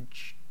in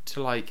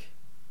to I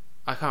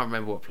can't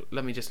remember what.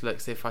 Let me just look,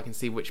 see if I can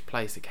see which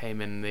place it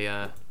came in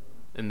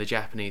the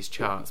Japanese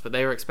charts. But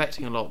they were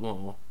expecting a lot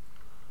more.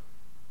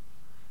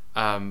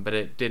 But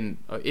it didn't.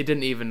 It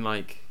didn't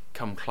even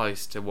come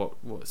close to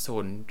what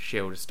Sword and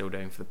Shield is still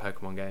doing for the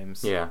Pokemon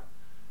games. Yeah.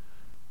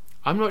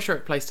 I'm not sure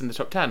it placed in the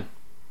top 10.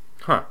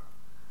 Huh.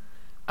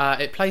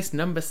 It placed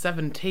number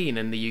 17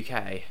 in the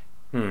UK.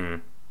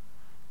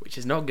 Which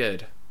is not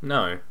good.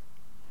 No.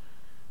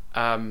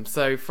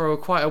 So for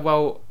quite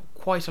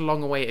a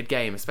long-awaited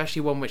game,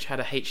 especially one which had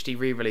a HD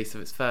re-release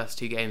of its first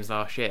two games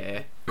last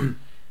year,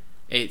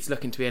 it's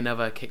looking to be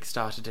another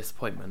Kickstarter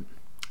disappointment.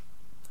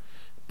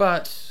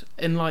 But,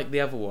 unlike the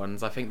other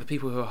ones, I think the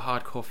people who are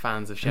hardcore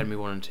fans of Shenmue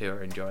 1 and 2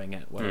 are enjoying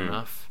it well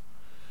enough.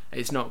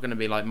 It's not going to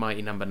be like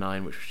Mighty Number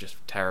 9, which was just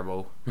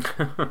terrible.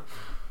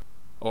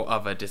 Or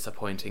other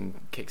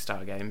disappointing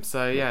Kickstarter games.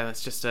 So yeah,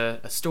 that's just a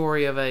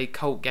story of a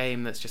cult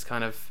game that's just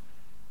kind of...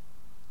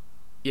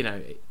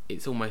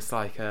 it's almost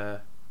like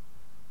I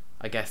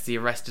guess the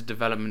Arrested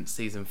Development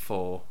Season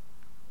 4.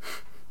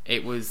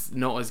 It was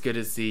not as good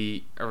as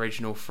the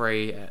original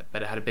 3,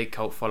 but it had a big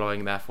cult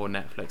following, therefore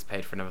Netflix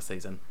paid for another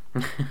season.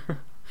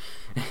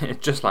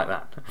 Just like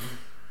that.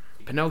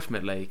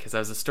 Penultimately, because there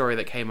was a story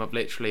that came up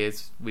literally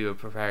as we were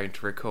preparing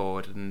to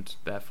record, and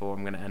therefore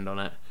I'm going to end on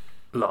it.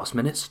 Last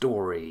minute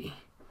story.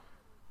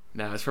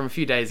 No, it's from a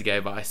few days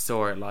ago, but I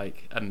saw it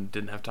and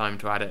didn't have time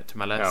to add it to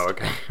my list. Oh,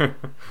 okay.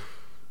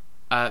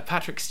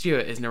 Patrick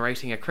Stewart is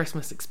narrating a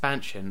Christmas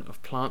expansion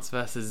of Plants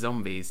vs.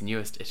 Zombies'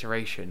 newest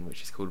iteration,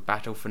 which is called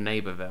Battle for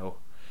Neighborville.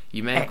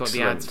 You may have got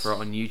the ads for it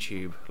on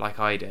YouTube, like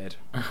I did.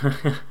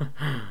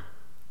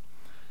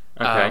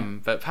 Okay.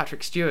 But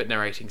Patrick Stewart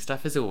narrating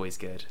stuff is always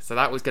good. So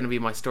that was going to be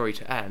my story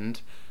to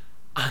end.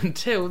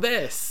 Until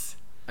this!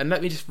 And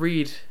let me just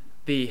read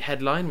the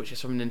headline, which is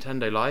from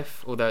Nintendo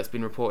Life, although it's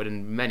been reported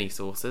in many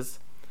sources.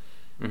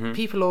 Mm-hmm.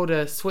 People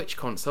order Switch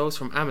consoles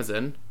from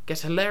Amazon, get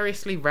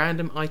hilariously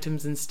random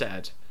items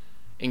instead,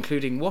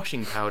 including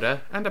washing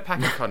powder and a pack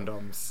of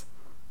condoms.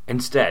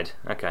 Instead?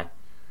 Okay.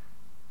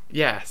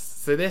 Yes,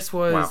 so this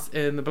was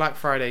in the Black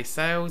Friday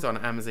sales on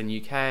Amazon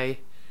UK.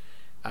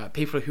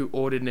 People who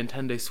ordered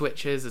Nintendo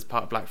Switches as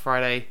part of Black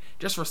Friday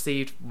just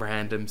received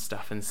random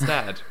stuff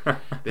instead.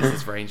 This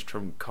has ranged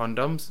from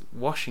condoms,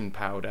 washing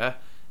powder,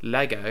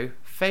 Lego,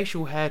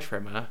 facial hair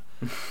trimmer,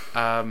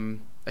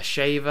 a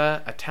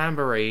shaver, a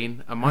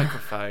tambourine, a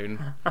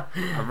microphone,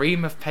 a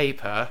ream of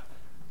paper,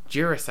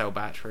 Duracell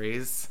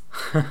batteries,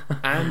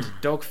 and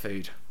dog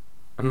food.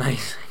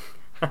 Amazing.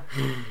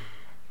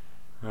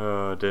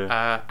 Oh dear.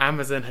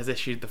 Amazon has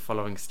issued the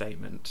following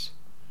statement.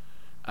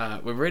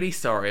 We're really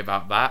sorry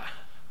about that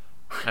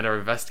and are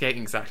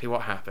investigating exactly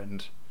what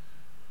happened.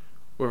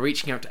 We're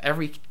reaching out to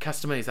every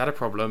customer who's had a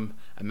problem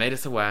and made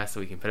us aware so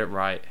we can put it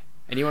right.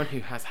 Anyone who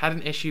has had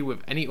an issue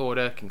with any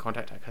order can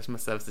contact our customer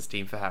services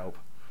team for help.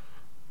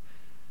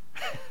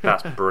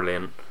 That's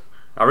brilliant.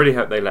 I really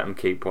hope they let them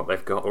keep what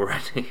they've got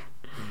already.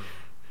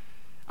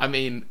 I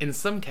mean, in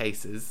some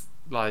cases,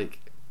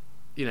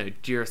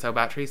 Duracell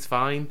batteries,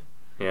 fine.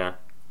 Yeah.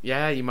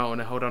 Yeah, you might want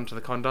to hold on to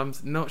the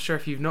condoms. Not sure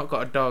if you've not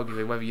got a dog,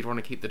 whether you'd want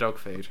to keep the dog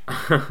food.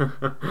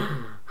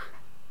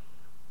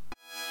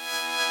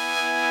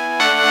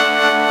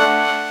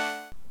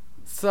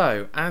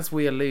 So, as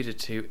we alluded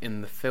to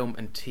in the film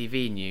and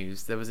TV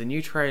news, there was a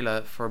new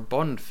trailer for a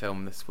Bond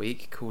film this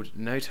week called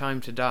No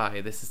Time to Die.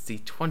 This is the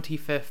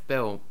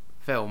 25th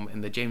film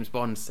in the James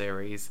Bond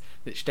series,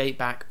 which date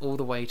back all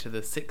the way to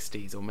the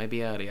 60s or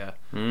maybe earlier.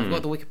 I've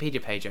got the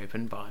Wikipedia page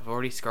open, but I've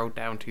already scrolled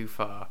down too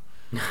far.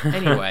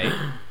 Anyway,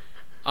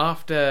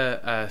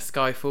 after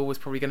Skyfall was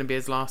probably going to be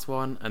his last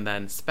one, and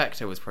then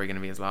Spectre was probably going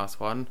to be his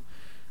last one,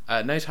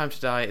 No Time to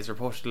Die is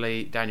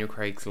reportedly Daniel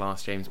Craig's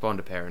last James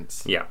Bond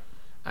appearance. Yeah.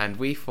 And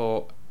we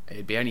thought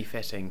it'd be only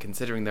fitting,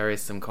 considering there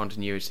is some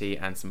continuity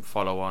and some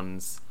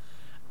follow-ons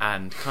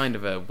and kind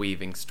of a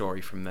weaving story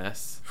from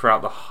this.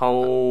 Throughout the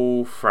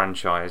whole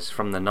franchise,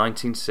 from the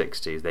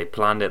 1960s, they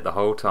planned it the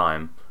whole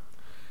time.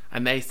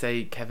 And they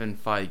say Kevin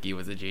Feige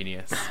was a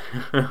genius.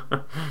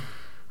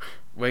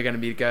 We're going to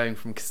be going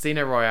from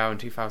Casino Royale in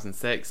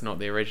 2006, not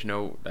the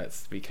original,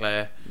 let's be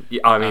clear.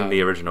 Yeah, I mean the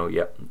original,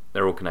 yep.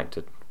 They're all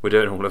connected. We're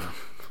doing all of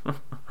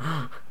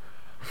them.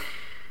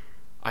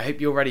 I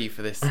hope you're ready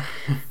for this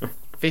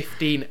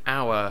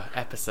 15-hour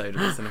episode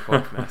of the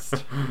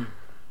Cinequalchemist.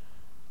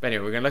 But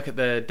anyway, we're going to look at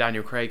the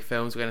Daniel Craig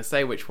films. We're going to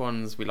say which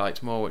ones we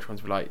liked more, which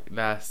ones we liked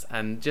less,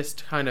 and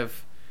just kind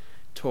of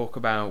talk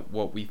about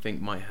what we think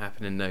might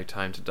happen in No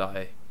Time to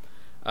Die.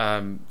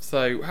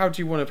 So, how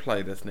do you want to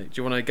play this, Nick?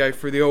 Do you want to go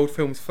through the old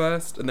films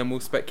first, and then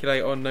we'll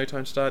speculate on No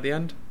Time to Die at the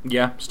end?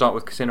 Yeah, start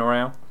with Casino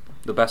Royale,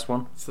 the best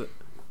one.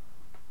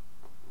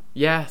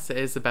 Yes, it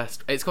is the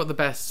best. It's got the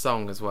best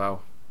song as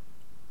well.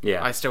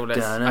 Yeah. I still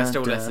listen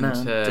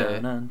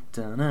to...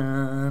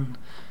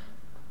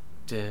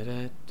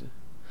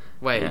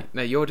 Wait, Yeah.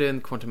 No, you're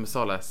doing Quantum of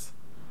Solace.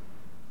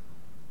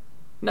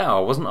 No,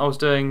 I wasn't. I was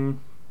doing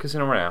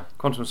Casino Royale.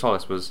 Quantum of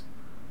Solace was...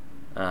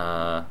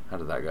 how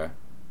did that go?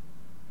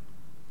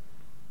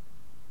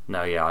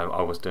 No, yeah,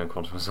 I was doing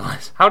Quantum of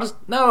Solace. How does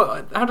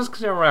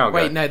Casino Royale go?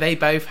 Wait, no, they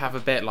both have a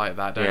bit like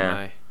that, don't Yeah.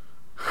 they?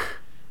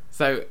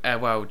 So,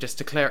 just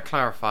to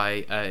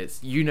clarify,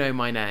 it's You Know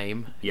My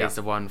Name is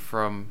the one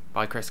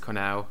by Chris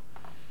Cornell.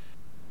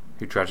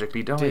 Who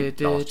tragically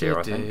died last year,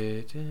 I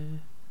think.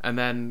 And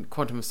then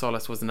Quantum of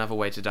Solace was Another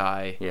Way to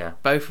Die. Yeah.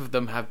 Both of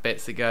them have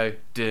bits that go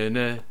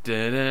dunna,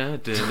 dunna,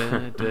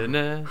 dunna,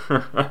 dunna.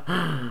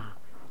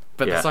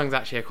 But the songs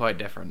actually are quite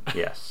different.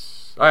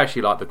 Yes. I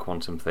actually like the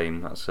Quantum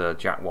theme. That's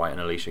Jack White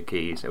and Alicia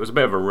Keys. It was a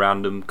bit of a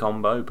random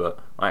combo, but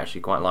I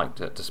actually quite liked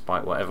it,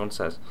 despite what everyone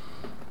says.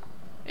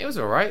 It was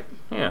alright.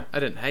 Yeah. I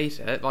didn't hate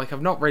it.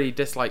 I've not really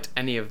disliked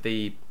any of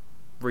the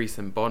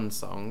recent Bond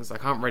songs. I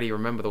can't really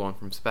remember the one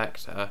from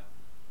Spectre.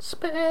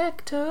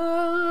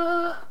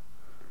 Spectre.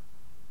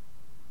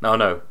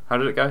 No. How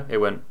did it go? It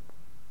went...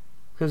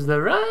 'Cause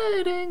the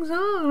writings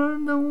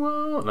on the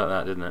wall... Like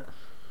that, didn't it?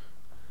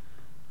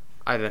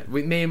 I don't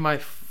know. Me and my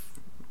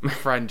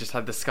friend just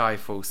had the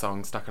Skyfall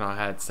song stuck in our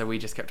heads, so we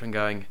just kept on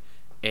going,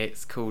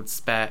 it's called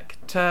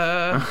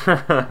Spectre.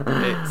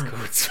 It's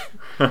called...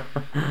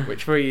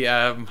 which we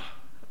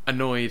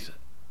annoyed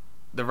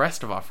the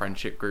rest of our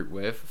friendship group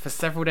with for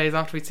several days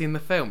after we'd seen the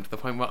film, to the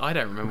point where I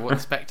don't remember what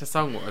the Spectre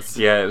song was.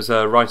 Yeah, it was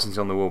Writings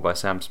on the Wall by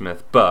Sam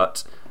Smith,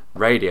 but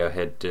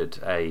Radiohead did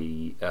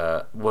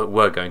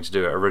were going to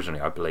do it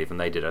originally, I believe, and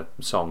they did a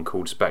song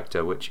called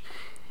Spectre, which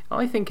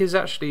I think is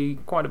actually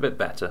quite a bit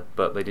better,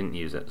 but they didn't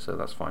use it, so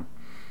that's fine.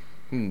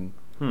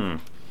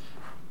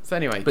 So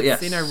anyway, but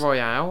Casino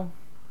Royale.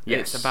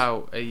 Yes. It's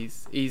about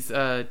he's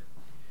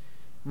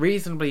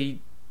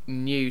reasonably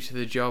new to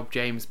the job,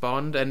 James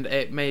Bond, and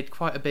it made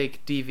quite a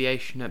big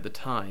deviation at the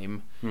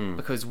time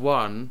because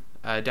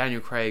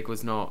Daniel Craig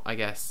was not, I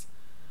guess,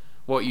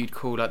 what you'd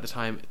call at the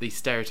time the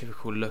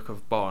stereotypical look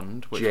of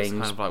Bond, which James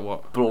was kind of like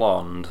what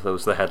Blonde. That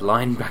was the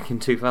headline back in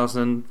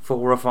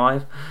 2004 or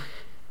 5.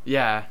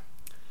 Yeah,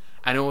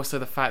 and also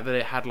the fact that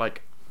it had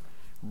like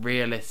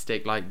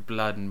realistic like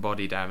blood and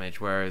body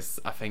damage, whereas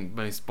I think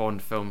most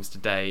Bond films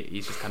today,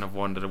 he's just kind of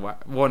wandered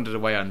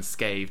away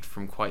unscathed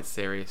from quite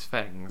serious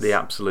things. The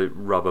absolute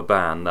rubber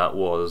band that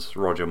was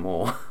Roger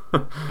Moore.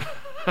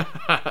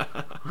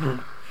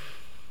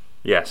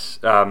 Yes,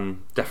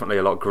 definitely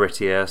a lot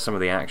grittier. Some of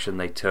the action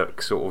they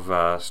took sort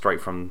of straight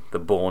from the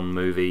Bourne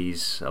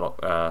movies, a lot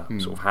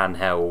sort of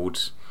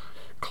handheld,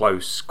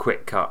 close,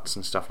 quick cuts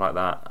and stuff like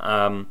that.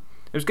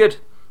 It was good.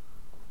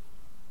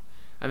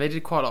 And they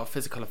did quite a lot of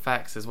physical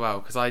effects as well,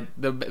 because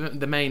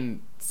the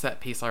main set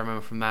piece I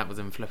remember from that was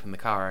him flipping the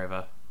car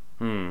over.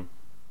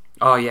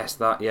 Oh yes,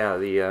 that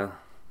that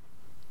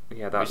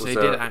which was. They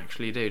did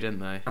actually do, didn't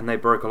they? And they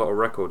broke a lot of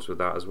records with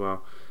that as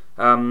well.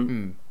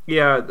 The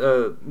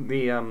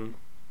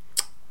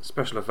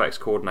special effects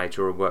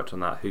coordinator who worked on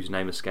that, whose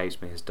name escapes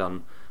me,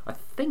 I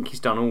think he's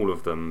done all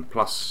of them,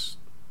 plus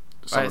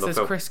some of the it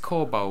says Chris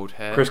Corbould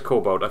here. Chris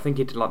Corbould. I think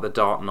he did like the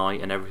Dark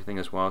Knight and everything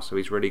as well, so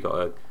he's really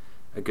got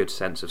a good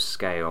sense of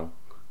scale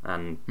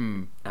and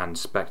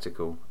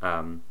spectacle,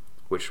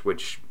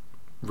 which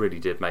really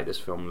did make this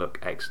film look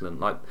excellent.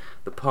 Like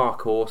the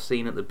parkour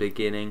scene at the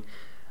beginning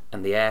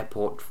and the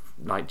airport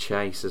night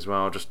chase as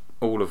well. Just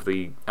all of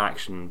the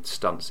action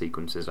stunt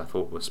sequences I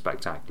thought were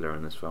spectacular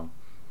in this film.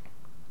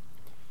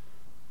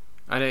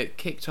 And it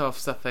kicked off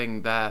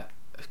something for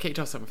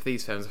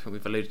these films. I think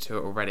we've alluded to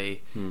it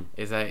already.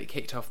 Is that it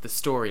kicked off the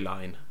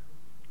storyline.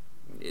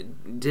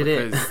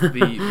 Because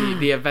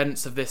the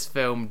events of this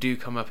film do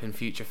come up in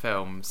future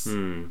films,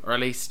 or at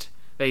least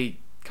they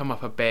come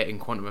up a bit in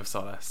Quantum of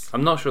Solace.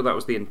 I'm not sure that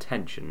was the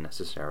intention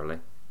necessarily.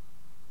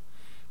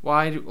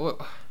 Why?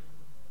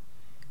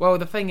 Well,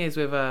 the thing is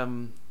with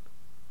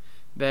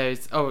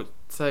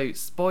so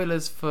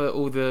spoilers for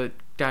all the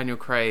Daniel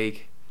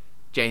Craig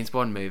James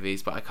Bond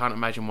movies, but I can't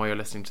imagine why you're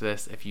listening to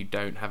this if you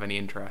don't have any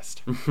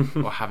interest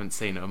or haven't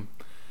seen them.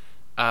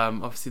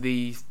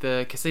 Obviously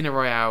the Casino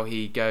Royale,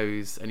 he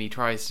goes and he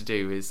tries to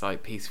do his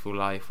like peaceful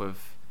life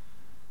with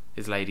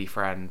his lady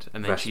friend,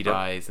 and then she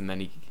dies, and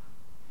then he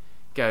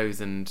goes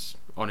and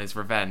on his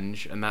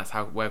revenge, and that's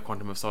where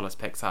Quantum of Solace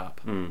picks up.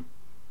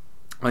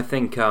 I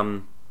think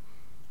Quantum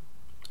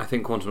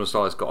of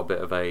Solace got a bit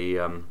of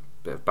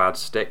bad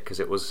stick because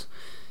it was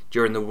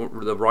during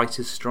the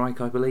writers'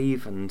 strike, I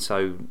believe, and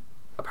so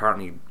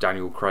apparently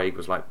Daniel Craig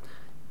was like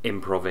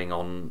improving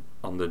on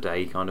the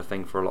day kind of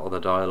thing for a lot of the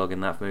dialogue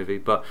in that movie.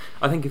 But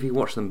I think if you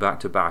watch them back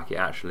to back,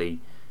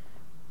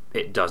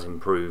 it does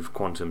improve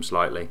Quantum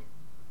slightly.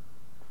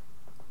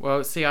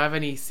 Well, see, I've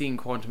only seen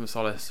Quantum of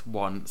Solace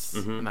once,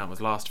 and that was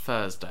last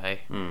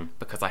Thursday,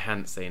 because I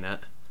hadn't seen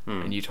it,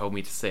 and you told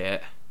me to see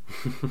it.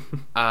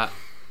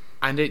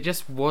 And it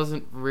just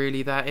wasn't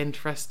really that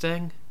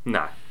interesting.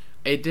 No.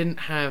 It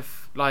didn't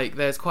have, like,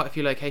 there's quite a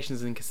few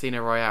locations in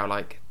Casino Royale,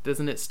 like,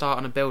 doesn't it start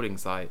on a building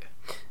site?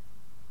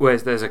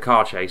 Whereas there's a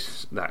car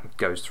chase that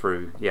goes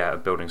through, a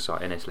building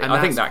site in Italy. And I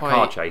think that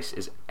car chase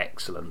is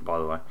excellent, by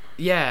the way.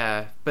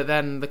 Yeah, but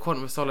then the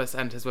Quantum of Solace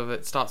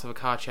starts with a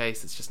car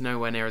chase. It's just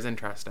nowhere near as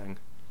interesting,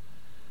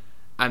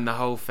 and the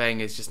whole thing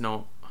is just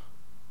not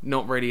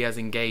really as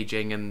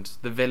engaging. And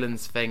the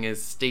villain's thing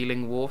is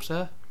stealing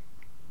water.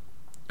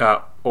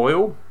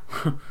 Oil?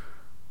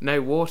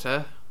 No,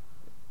 water.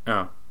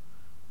 Oh,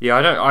 yeah.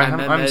 I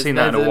haven't seen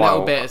that in a while. There's a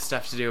little bit of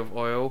stuff to do with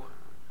oil.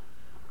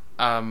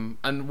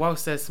 And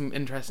whilst there's some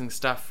interesting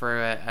stuff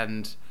through it,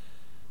 and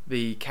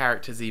the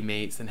characters he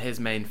meets, and his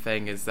main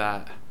thing is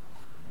that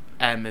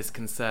M is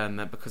concerned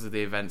that because of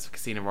the events of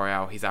Casino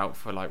Royale, he's out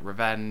for like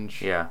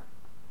revenge. Yeah,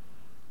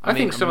 I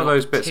think some of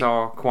those bits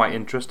are quite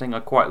interesting. I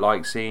quite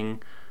like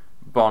seeing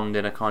Bond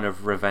in a kind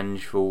of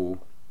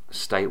revengeful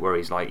state where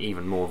he's like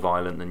even more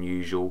violent than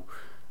usual,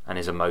 and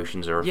his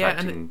emotions are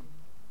affecting.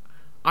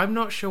 I'm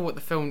not sure what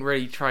the film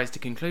really tries to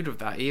conclude with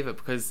that either,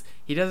 because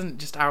he doesn't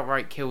just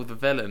outright kill the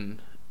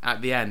villain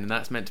at the end, and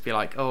that's meant to be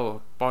like,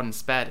 oh, Bond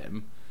spared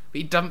him, but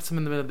he dumps him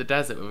in the middle of the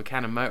desert with a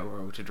can of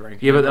motor oil to drink.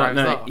 But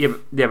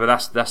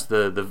that's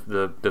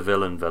the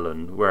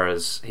villain.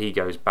 Whereas he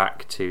goes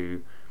back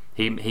to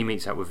he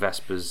meets up with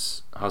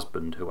Vesper's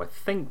husband, who I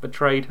think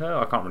betrayed her.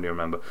 I can't really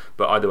remember,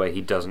 but either way,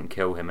 he doesn't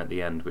kill him at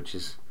the end, which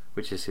is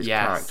his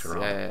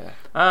character.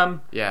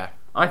 Yeah.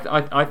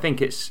 I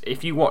think it's,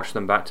 if you watch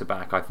them back to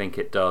back, I think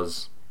it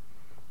does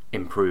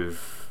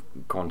improve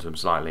Quantum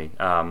slightly.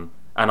 And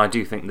I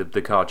do think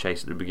the car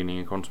chase at the beginning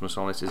of Quantum of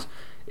Solace is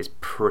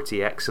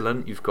pretty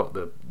excellent. You've got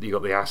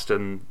the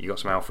Aston, you got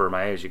some Alfa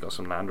Romeos, you've got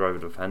some Land Rover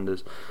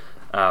Defenders,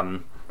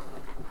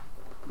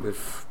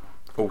 with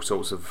all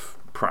sorts of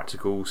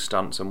practical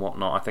stunts and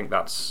whatnot. I think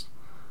that's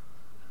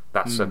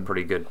a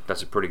pretty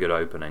good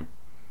opening.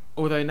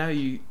 Although now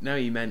you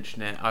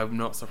mention it, I'm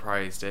not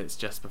surprised it's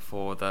just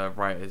before the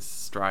writers'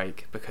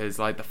 strike, because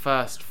like the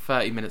first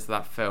 30 minutes of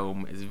that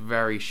film is a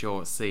very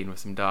short scene with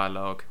some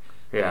dialogue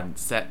and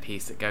set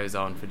piece that goes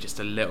on for just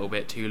a little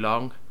bit too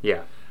long.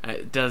 Yeah. And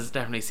it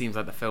definitely seems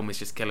like the film is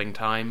just killing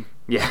time.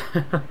 Yeah.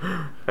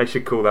 They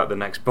should call that the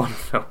next Bond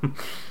film.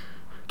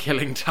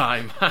 Killing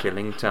Time.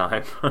 Killing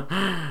Time.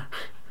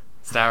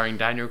 Starring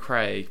Daniel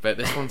Craig, but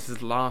this one's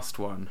his last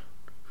one.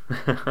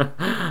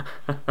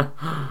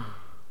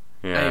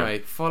 Yeah. Anyway,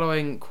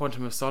 following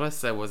Quantum of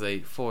Solace, there was a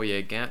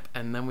 4-year gap,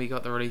 and then we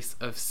got the release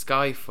of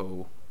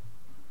Skyfall.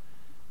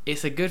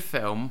 It's a good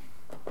film,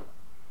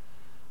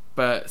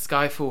 but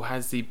Skyfall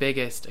has the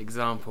biggest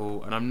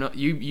example, and I'm not.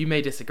 You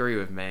may disagree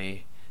with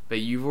me, but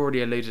you've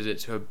already alluded it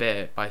to a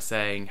bit by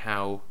saying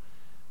how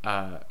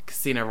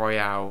Casino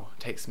Royale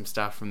takes some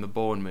stuff from the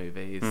Bourne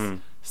movies.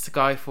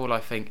 Skyfall, I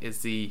think,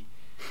 is the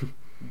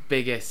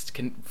biggest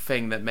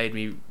thing that made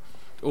me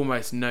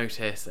almost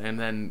notice and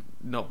then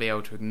not be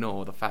able to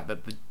ignore the fact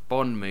that the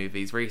Bond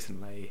movies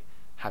recently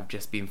have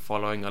just been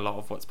following a lot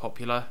of what's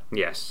popular.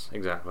 Yes,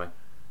 exactly.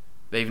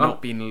 They've not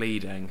been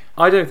leading.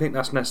 I don't think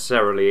that's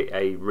necessarily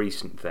a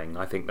recent thing.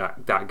 I think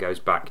that goes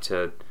back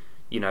to,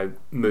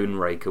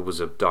 Moonraker was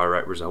a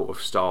direct result of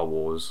Star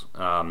Wars.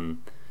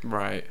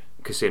 Right.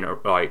 Casino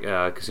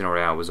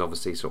Royale was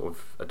obviously sort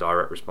of a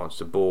direct response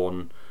to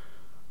Bourne.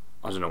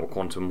 I don't know what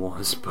Quantum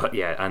was, but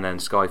yeah, and then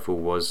Skyfall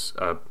was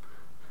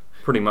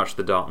pretty much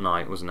The Dark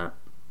Knight, wasn't it?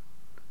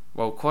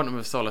 Well, Quantum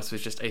of Solace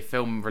was just a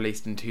film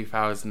released in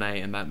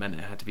 2008, and that meant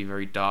it had to be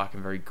very dark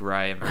and very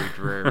grey and very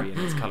dreary in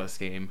its colour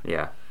scheme.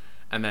 Yeah.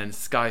 And then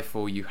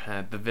Skyfall, you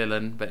had the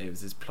villain, but it was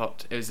his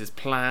plot, it was his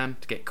plan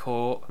to get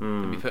caught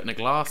and be put in a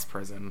glass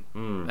prison,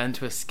 then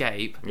to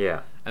escape.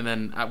 Yeah. And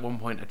then at one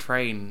point a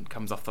train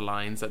comes off the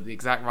lines at the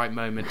exact right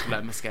moment to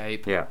let him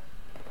escape. Yeah.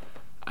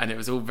 And it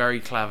was all very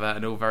clever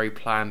and all very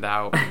planned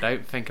out. And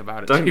don't think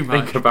about it too much. Don't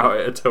think about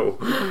it at all.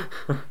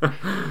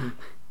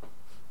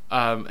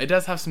 It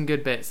does have some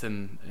good bits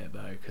in it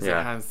though, because it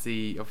has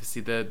the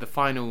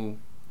final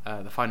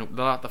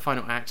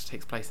act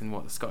takes place in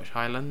the Scottish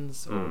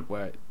Highlands,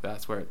 or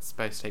that's where it's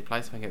supposed to take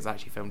place. I think it's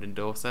actually filmed in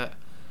Dorset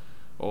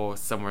or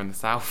somewhere in the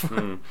south.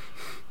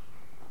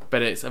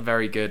 But it's a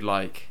very good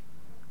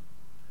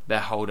they're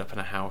holed up in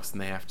a house and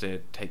they have to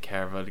take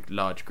care of a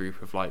large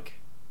group of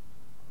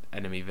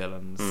enemy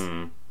villains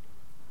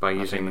by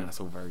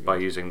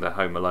using the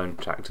Home Alone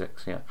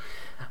tactics.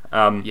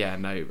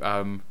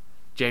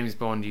 James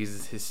Bond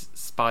uses his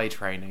spy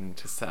training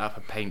to set up a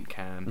paint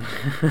can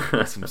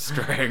with some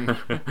string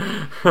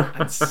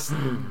and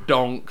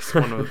donks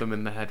one of them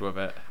in the head with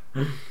it.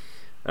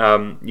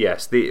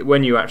 Yes,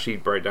 when you actually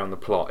break down the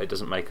plot, it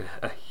doesn't make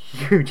a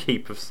huge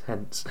heap of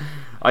sense.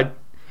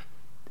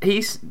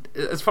 He's,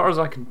 as far as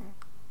I can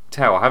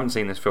tell, I haven't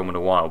seen this film in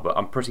a while, but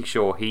I'm pretty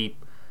sure Javier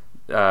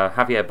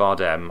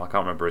Bardem, I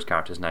can't remember his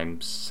character's name,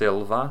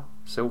 Silva?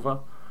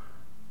 Something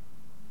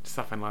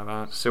like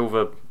that.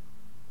 Silver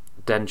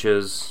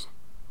dentures,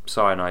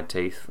 cyanide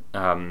teeth,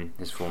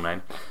 his full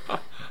name.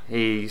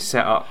 He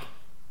set up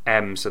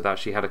M so that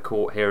she had a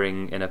court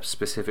hearing in a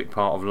specific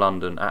part of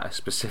London at a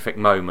specific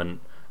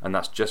moment, and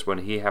that's just when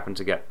he happened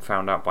to get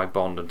found out by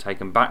Bond and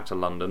taken back to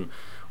London,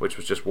 which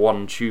was just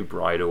one tube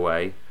ride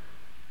away.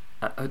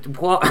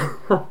 What?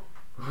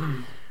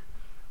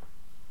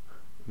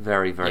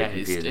 Very, very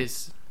confusing.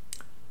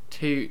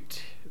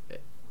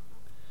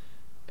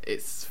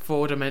 It's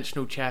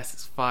 4-dimensional chess.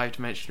 It's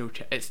 5-dimensional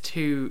chess. It's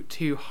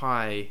too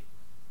high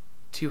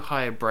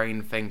a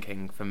brain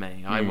thinking for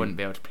me. I wouldn't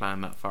be able to plan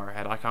that far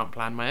ahead. I can't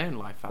plan my own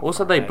life that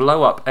Also, far they ahead.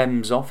 blow up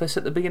M's office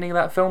at the beginning of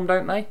that film,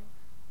 don't they?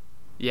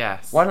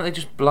 Yes. Why don't they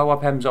just blow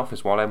up M's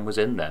office while M was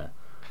in there?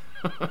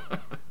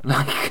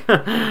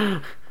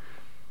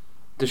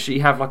 Does she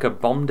have a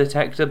bomb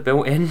detector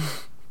built in?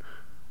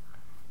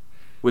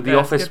 Would the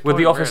office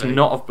really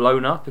not have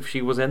blown up if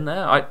she was in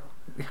there?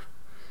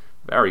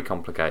 Very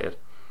complicated.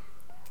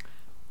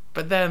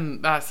 But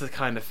then that's the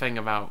kind of thing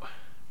about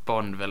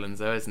Bond villains,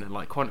 though, isn't it?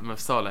 Like Quantum of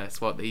Solace,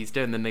 what he's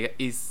doing,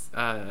 he's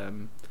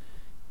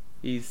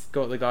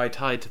got the guy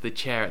tied to the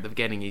chair at the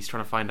beginning. He's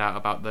trying to find out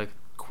about the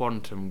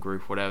Quantum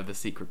Group, whatever the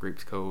secret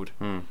group's called.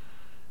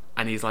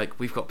 And he's like,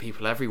 we've got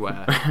people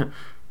everywhere,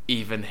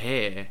 even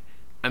here.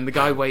 And the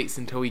guy waits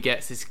until he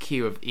gets his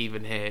cue of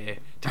even here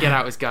to get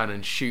out his gun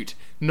and shoot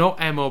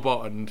not M or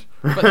Bond,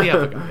 but the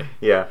other guy.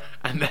 Yeah.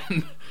 And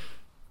then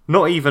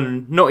not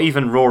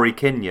even Rory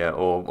Kinnear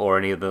or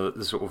any of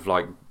the sort of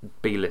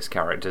B-list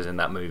characters in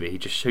that movie. He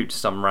just shoots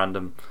some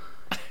random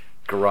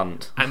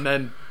grunt and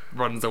then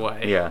runs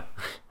away. Yeah.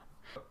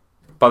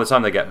 By the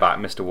time they get back,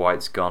 Mr.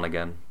 White's gone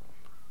again.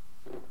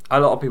 A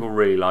lot of people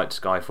really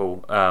liked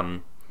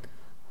Skyfall.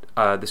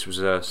 this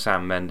was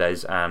Sam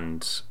Mendes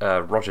and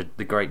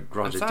the great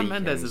Roger Sam Deakins.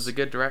 Mendes is a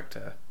good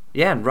director.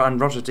 Yeah, and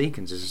Roger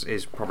Deakins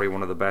is probably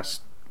one of the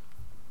best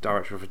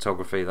director of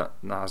photography that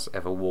has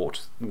ever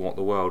walked the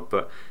world.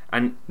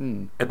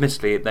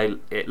 Admittedly,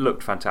 it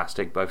looked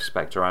fantastic. Both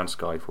Spectre and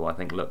Skyfall, I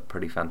think, looked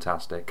pretty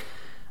fantastic.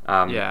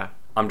 Yeah,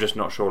 I'm just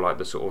not sure, like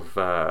the sort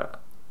of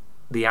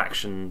the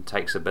action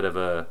takes a bit of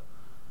a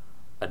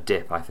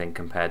dip, I think,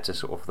 compared to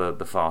sort of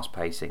the fast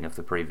pacing of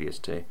the previous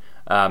two.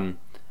 And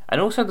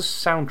also the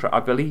soundtrack. I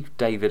believe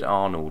David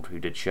Arnold, who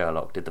did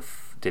Sherlock,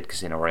 did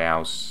Casino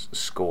Royale's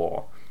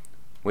score,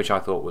 which I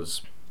thought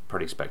was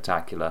pretty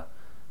spectacular.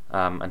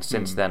 And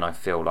since then, I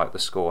feel like the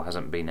score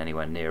hasn't been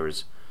anywhere near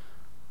as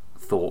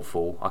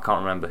thoughtful. I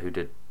can't remember who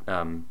did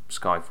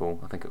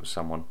Skyfall. I think it was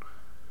someone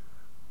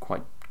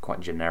quite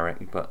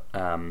generic, but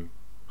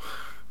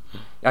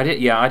I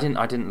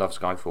didn't love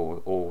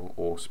Skyfall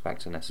or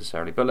Spectre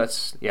necessarily. But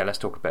let's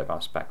talk a bit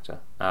about Spectre.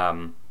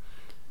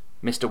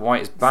 Mr.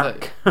 White is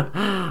back.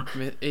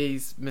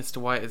 Mr.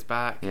 White is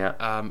back. Yeah.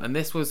 And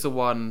this was the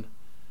one.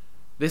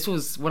 This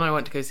was when I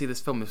went to go see this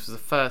film. This was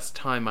the first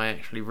time I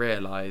actually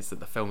realised that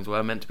the films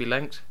were meant to be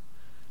linked.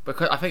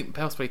 Because I think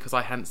possibly because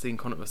I hadn't seen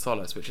Quantum of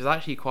Solace, which is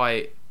actually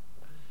quite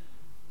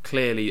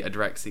clearly a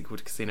direct sequel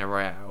to Casino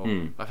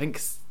Royale. I think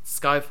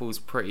Skyfall's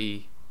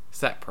pretty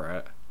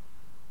separate,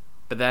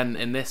 but then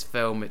in this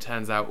film, it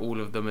turns out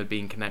all of them had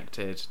been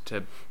connected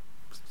to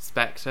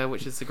Spectre,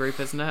 which is the group,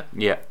 isn't it?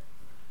 Yeah.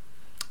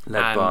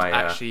 Led by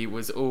actually it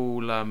was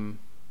all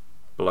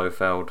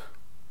Blofeld,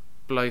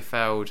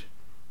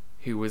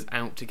 who was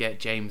out to get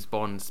James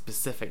Bond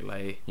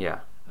specifically.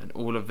 Yeah. And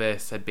all of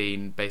this had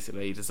been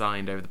basically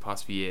designed over the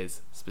past few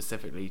years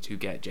specifically to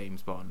get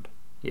James Bond.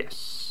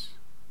 Yes.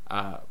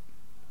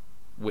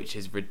 Which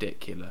is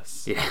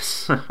ridiculous.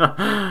 Yes.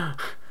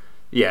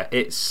 Yeah,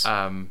 it's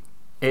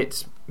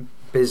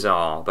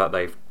bizarre that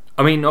they've...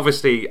 I mean,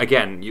 obviously,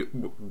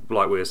 again,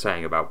 like we were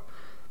saying about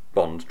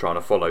Bond trying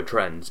to follow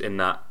trends, in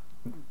that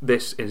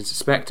this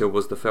Spectre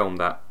was the film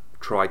that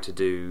tried to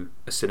do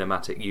a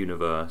cinematic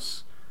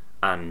universe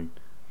and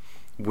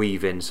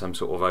weave in some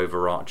sort of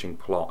overarching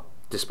plot,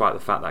 despite the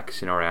fact that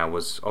Casino Royale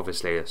was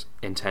obviously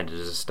intended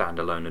as a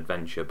standalone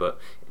adventure, but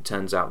it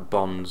turns out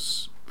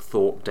Bond's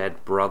thought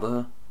dead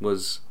brother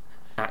was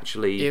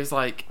actually... It was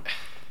like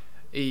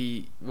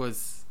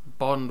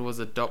Bond was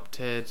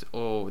adopted,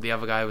 or the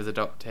other guy was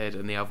adopted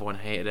and the other one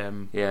hated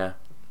him. Yeah.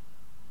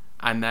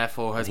 And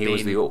therefore he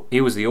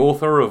was the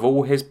author of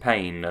all his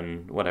pain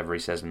and whatever he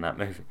says in that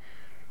movie.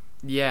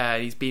 Yeah,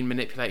 he's been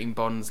manipulating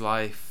Bond's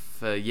life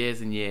for years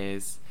and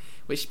years,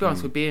 which, to be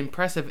honest, would be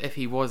impressive if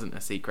he wasn't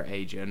a secret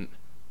agent.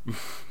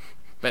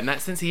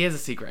 But since he is a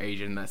secret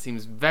agent, that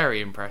seems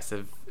very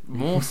impressive,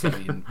 more so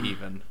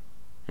even.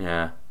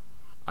 Yeah.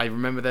 I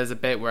remember there's a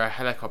bit where a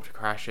helicopter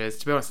crashes.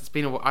 To be honest, it's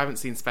been I haven't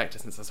seen Spectre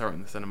since I saw it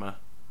in the cinema.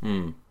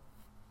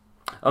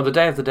 Oh, the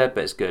Day of the Dead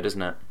bit's good,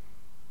 isn't it?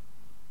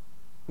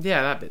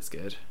 Yeah, that bit's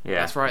good. Yeah.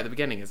 That's right at the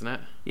beginning, isn't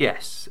it?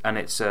 Yes, and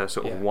it's a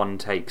sort of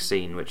one-take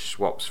scene which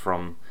swaps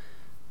from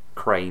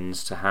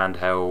cranes to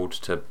handheld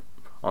to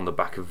on the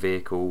back of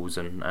vehicles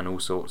and all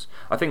sorts.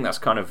 I think that's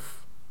kind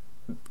of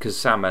because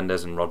Sam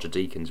Mendes and Roger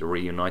Deakins are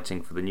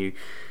reuniting for the new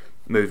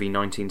movie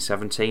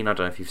 1917. I don't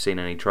know if you've seen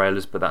any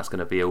trailers, but that's going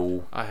to be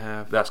all... I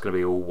have. That's going to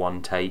be all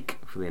one take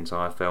for the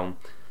entire film.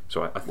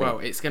 So I think... Well,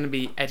 it's going to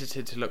be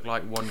edited to look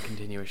like one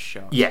continuous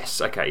shot. Yes,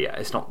 okay, yeah.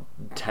 It's not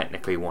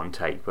technically one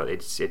take, but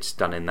it's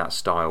done in that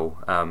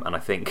style. And I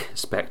think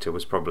Spectre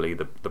was probably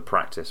the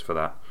practice for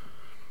that.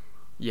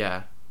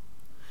 Yeah.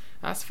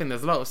 That's the thing.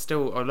 There's a lot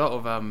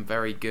of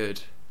very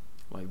good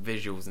like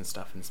visuals and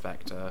stuff in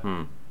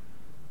Spectre.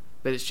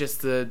 But it's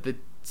just the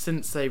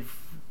since they've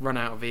run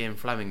out of Ian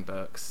Fleming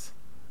books,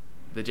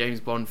 the James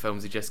Bond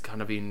films have just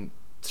kind of been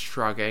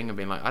shrugging and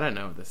being like, I don't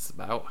know what this is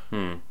about.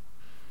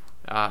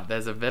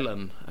 There's a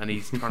villain and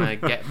he's trying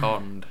to get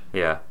Bond.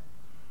 Yeah.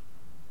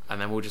 And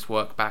then we'll just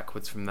work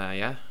backwards from there,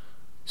 yeah?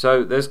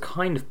 So there's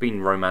kind of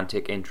been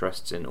romantic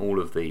interests in all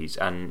of these,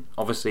 and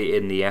obviously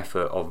in the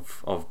effort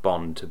of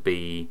Bond to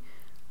be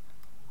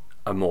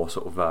a more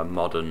sort of a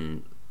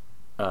modern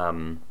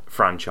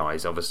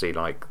franchise, obviously,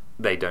 like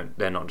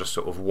they're not just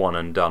sort of one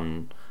and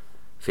done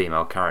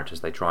female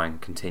characters. They try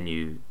and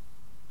continue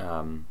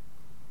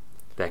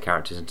their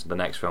characters into the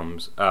next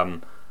films.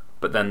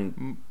 But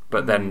then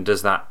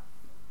does that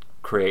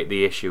create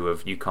the issue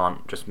of you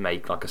can't just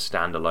make like a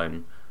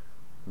standalone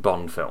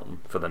Bond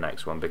film for the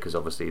next one, because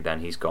obviously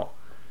then he's got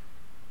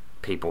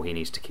people he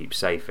needs to keep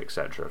safe,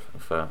 etc.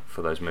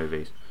 for those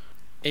movies?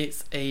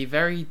 It's a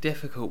very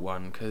difficult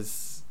one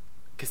because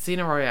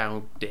Casino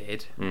Royale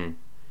did,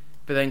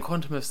 but then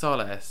Quantum of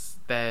Solace,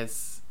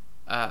 there's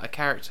a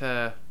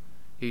character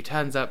who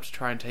turns up to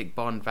try and take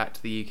Bond back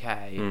to the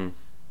UK.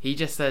 He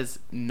just says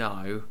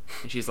no,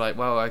 and she's like,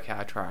 well, okay,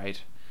 I tried.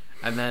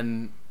 And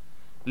then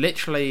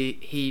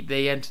literally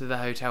they enter the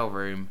hotel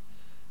room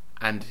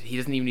and he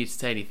doesn't even need to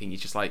say anything.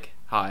 He's just like,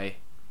 hi.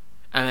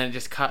 And then it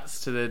just cuts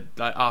to the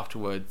like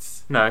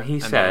afterwards. No, he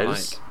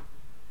says,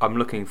 I'm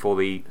looking for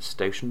the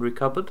stationery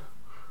cupboard.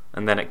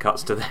 And then it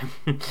cuts to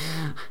them.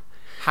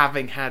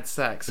 having had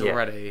sex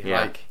already.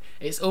 Yeah. Like,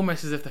 it's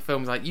almost as if the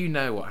film's like, you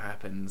know what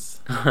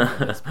happens at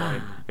this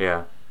point.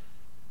 Yeah.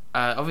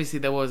 Obviously,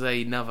 there was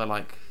another,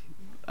 like,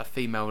 a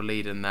female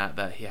lead in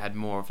that he had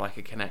more of, like,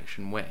 a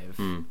connection with.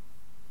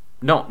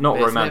 Not But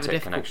it's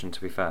romantic connection,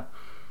 to be fair.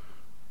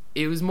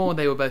 It was more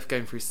they were both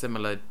going through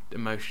similar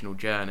emotional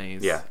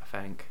journeys, I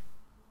think.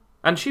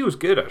 And she was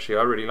good, actually.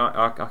 I really like.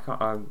 I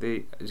can't.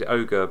 Is it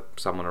Ogre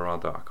someone or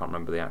other? I can't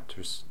remember the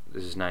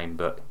actress's name,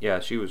 but yeah,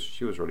 she was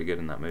really good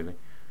in that movie.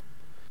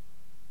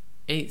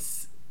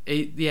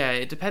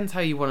 It depends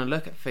how you want to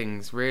look at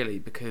things, really,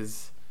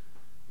 because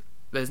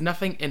there's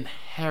nothing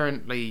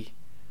inherently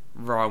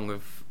wrong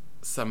with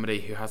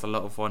somebody who has a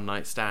lot of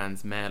one-night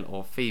stands, male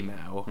or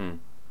female.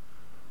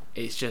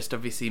 It's just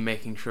obviously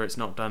making sure it's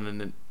not done in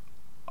an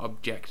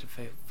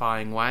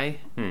objectifying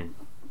way.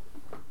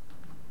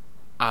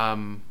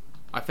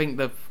 I think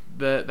that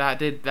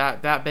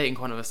bit in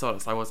Quantum of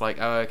Solace, I was like,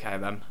 oh, okay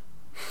then.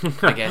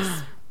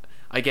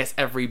 I guess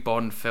every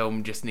Bond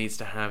film just needs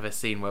to have a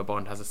scene where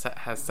Bond has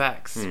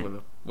sex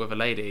with a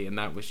lady, and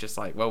that was just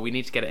like, well, we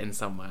need to get it in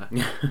somewhere.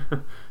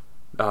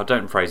 Oh,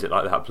 don't phrase it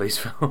like that, please,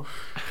 Phil.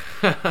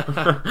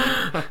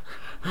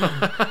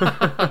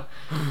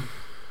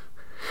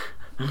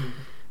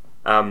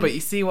 But you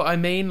see what I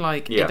mean?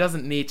 Like, Yeah. It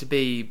doesn't need to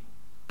be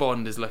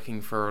Bond is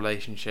looking for a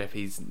relationship.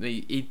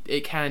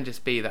 It can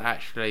just be that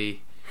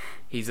actually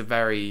he's a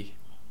very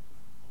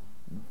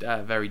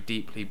very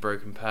deeply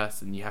broken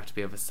person. You have to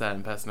be of a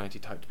certain personality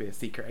type to be a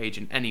secret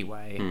agent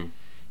anyway.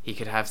 He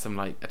could have some,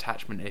 like,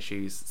 attachment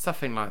issues,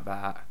 something like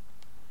that.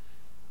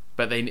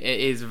 But it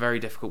is a very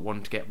difficult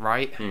one to get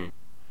right,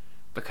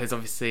 because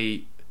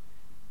obviously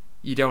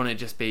you don't want it to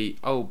just be,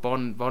 oh,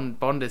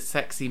 Bond is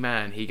sexy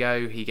man. He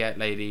get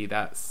lady.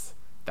 That's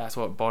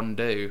what Bond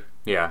do.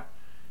 Yeah.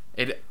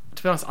 To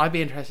be honest, I'd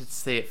be interested to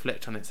see it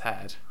flipped on its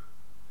head,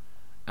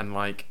 and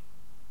like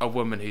a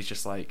woman who's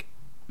just like,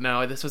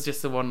 no, this was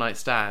just a one night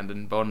stand,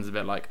 and Bond's a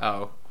bit like,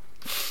 oh,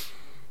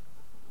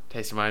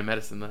 taste of my own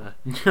medicine there.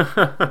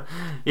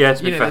 Yeah,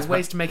 to be fair, there's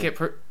ways to make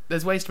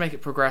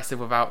it progressive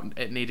without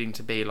it needing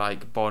to be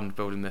like Bond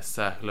building this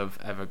circle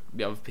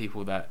of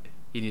people that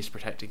he needs to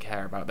protect and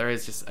care about. There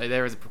is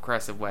a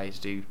progressive way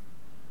to do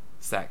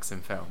sex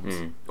in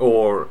films,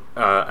 or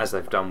as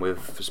they've done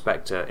with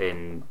Spectre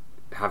in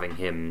having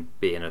him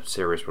be in a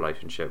serious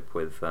relationship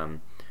with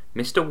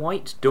Mr.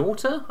 White's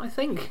daughter, I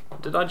think.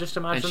 Did I just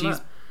imagine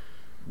that?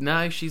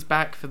 No, she's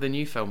back for the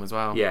new film as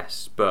well.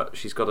 Yes, but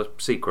she's got a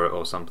secret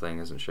or something,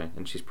 isn't she?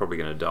 And she's probably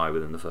going to die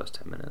within the first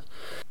 10 minutes.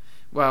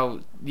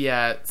 Well,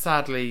 yeah,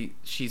 sadly,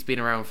 she's been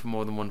around for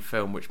more than one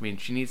film, which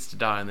means she needs to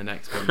die in the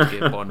next one to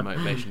give Bond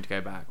motivation to go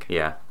back.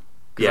 Yeah.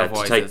 Yeah,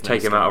 to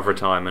take him out of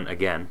retirement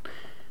again.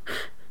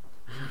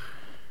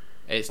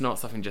 It's not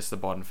something just the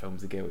Bond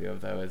films are guilty of,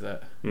 though, is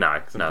it? No,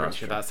 I'm pretty that's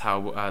sure true. that's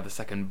how the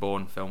second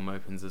Bourne film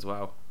opens as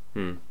well.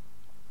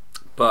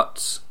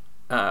 But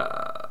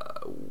I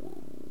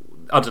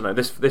don't know.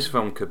 This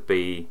film could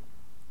be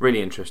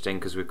really interesting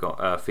because we've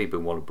got Phoebe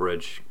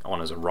Waller-Bridge on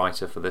as a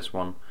writer for this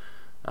one,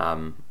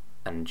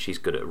 and she's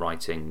good at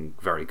writing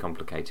very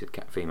complicated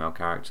female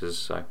characters.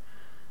 So,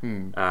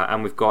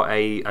 and we've got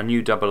a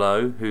new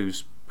 00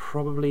 who's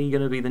probably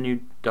going to be the new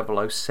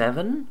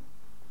 007.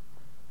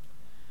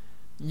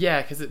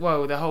 Yeah, because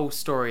the whole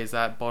story is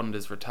that Bond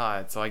is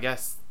retired, so I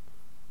guess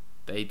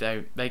they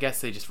don't. I guess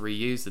they just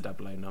reuse the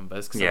 00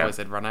 numbers because otherwise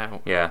they'd run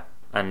out. Yeah,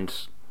 and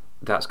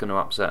that's going to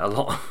upset a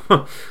lot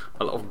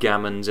of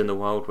gammons in the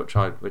world, which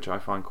I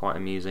find quite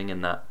amusing.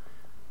 In that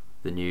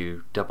the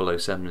new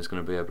 007 is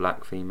going to be a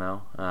black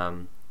female.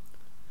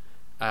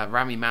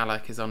 Rami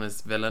Malek is on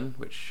as villain,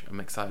 which I'm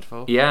excited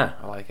for. Yeah,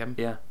 I like him.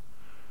 Yeah,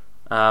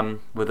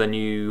 with a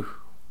new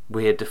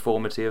weird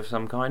deformity of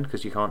some kind,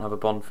 because you can't have a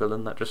Bond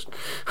villain that just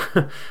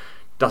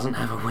doesn't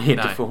have a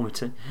weird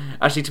deformity.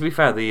 Actually, to be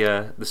fair,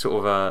 the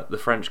sort of the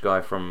French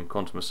guy from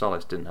Quantum of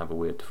Solace didn't have a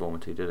weird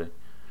deformity, did he?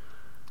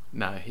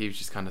 No, he was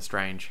just kind of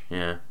strange.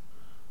 Yeah.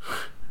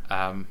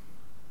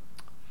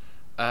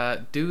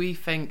 Do we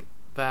think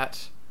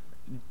that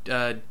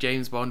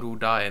James Bond will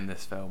die in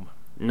this film?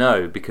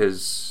 No,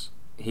 because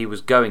he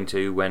was going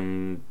to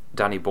when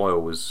Danny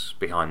Boyle was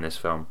behind this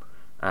film,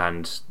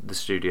 and the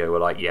studio were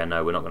like, "Yeah,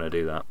 no, we're not going to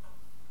do that."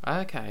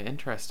 Okay,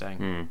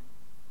 interesting.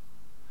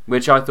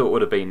 Which I thought it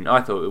would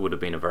have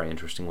been a very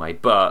interesting way,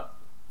 but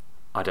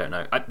I don't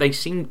know.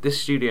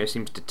 This studio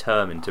seems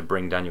determined to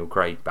bring Daniel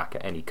Craig back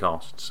at any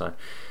cost. So,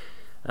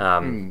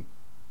 I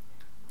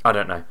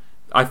don't know.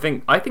 I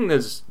think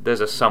there's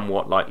a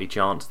somewhat likely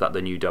chance that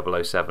the new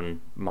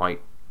 007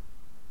 might,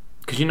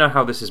 because you know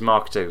how this is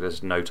marketed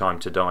as No Time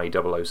to Die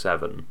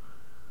 007.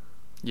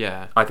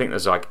 Yeah. I think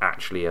there's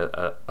actually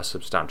a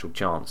substantial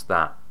chance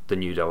that the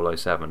new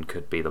 007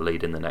 could be the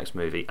lead in the next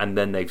movie, and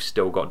then they've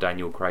still got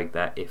Daniel Craig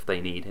there if they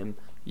need him.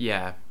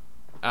 Yeah.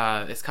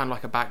 It's kind of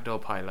like a backdoor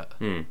pilot.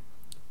 In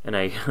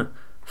a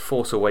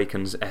Force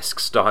Awakens-esque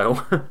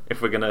style,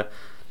 if we're gonna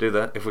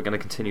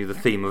continue the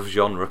theme of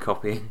genre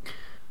copying.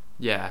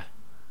 Yeah.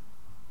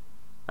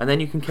 And then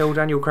you can kill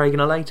Daniel Craig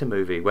in a later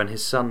movie when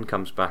his son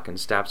comes back and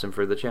stabs him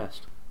through the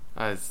chest.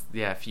 as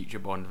future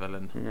Bond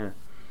villain.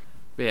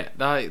 Yeah.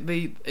 But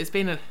it's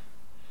been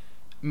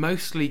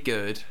mostly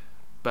good,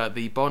 but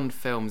the Bond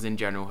films in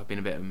general have been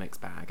a bit of a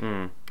mixed bag.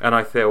 And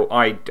I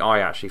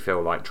actually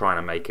feel like trying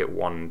to make it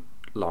one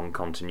long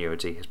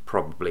continuity has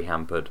probably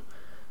hampered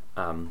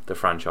the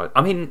franchise.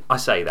 I mean, I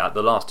say that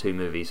the last two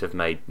movies have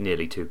made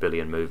nearly $2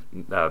 billion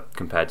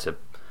compared to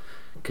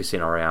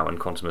Casino Royale and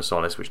Quantum of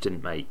Solace, which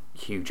didn't make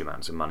huge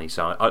amounts of money.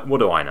 So what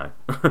do I know?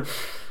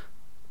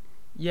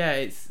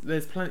 Yeah,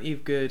 there's plenty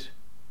of good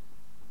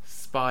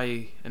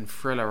spy and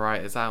thriller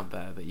writers out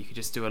there that you could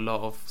just do a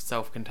lot of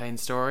self-contained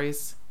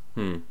stories.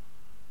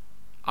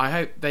 I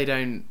hope they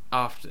don't,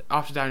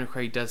 after Daniel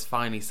Craig does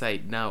finally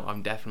say, no,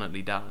 I'm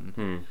definitely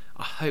done,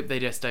 I hope they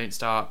just don't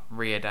start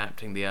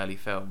readapting the early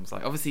films.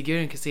 Like, obviously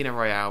doing Casino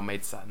Royale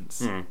made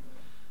sense,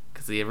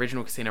 because the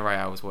original Casino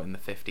Royale was in the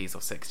 50s or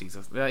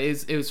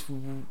 60s. It was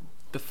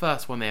the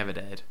first one they ever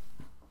did.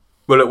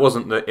 Well, it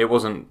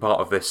wasn't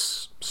part of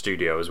this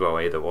studio as well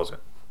either, was it?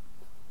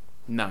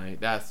 No,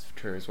 that's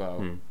true as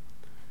well.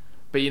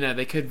 But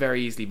they could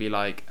very easily be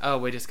like, oh,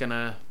 we're just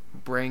gonna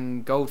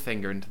bring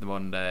Goldfinger into the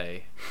modern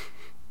day.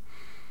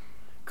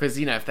 Because,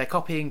 if they're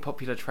copying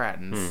popular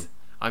trends,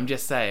 I'm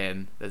just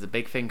saying, there's a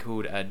big thing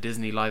called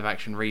Disney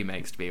live-action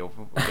remakes to be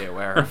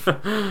aware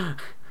of.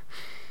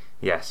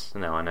 Yes,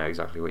 no, I know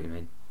exactly what you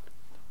mean.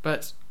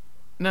 But,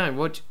 no,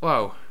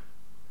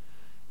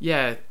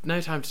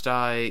 No Time to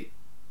Die,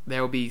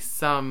 there will be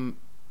some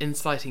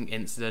inciting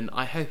incident.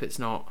 I hope it's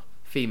not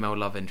female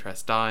love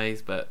interest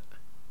dies, but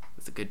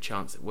there's a good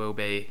chance it will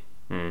be.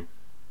 And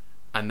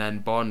then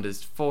Bond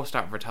is forced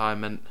out of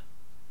retirement,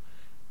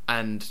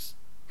 and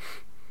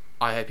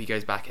I hope he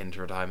goes back into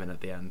retirement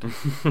at the end.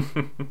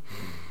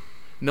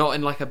 Not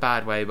in like a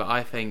bad way, but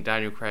I think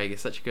Daniel Craig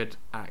is such a good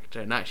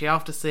actor. And actually,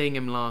 after seeing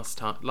him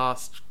last what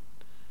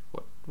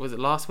was it,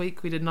 last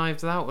week we did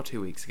Knives Out, or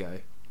 2 weeks ago?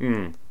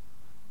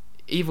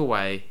 Either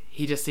way,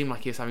 he just seemed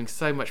like he was having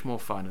so much more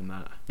fun in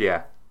that.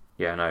 Yeah,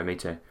 no, me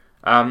too.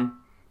 And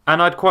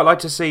I'd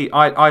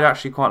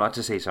actually quite like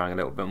to see something a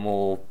little bit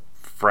more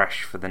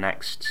fresh for the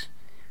next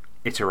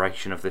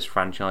iteration of this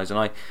franchise,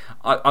 and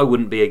I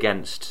wouldn't be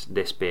against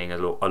this being a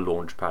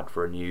launch pad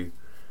for a new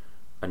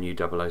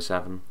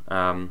 007.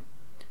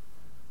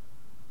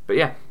 But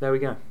yeah, there we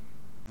go.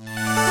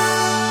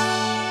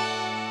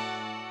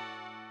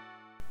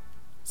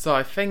 So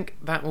I think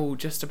that will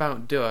just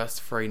about do us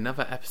for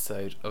another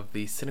episode of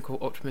the Cynical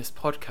Optimist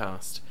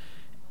podcast.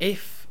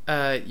 If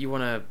you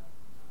want to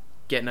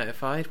get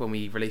notified when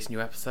we release new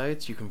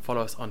episodes, you can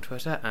follow us on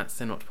Twitter at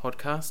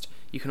CinOptPodcast.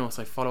 You can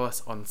also follow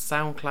us on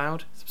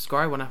SoundCloud,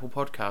 subscribe on Apple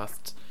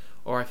Podcasts,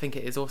 or I think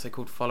it is also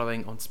called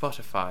following on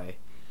Spotify.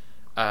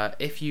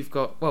 If you've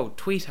got,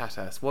 tweet at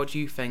us. What do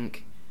you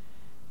think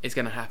is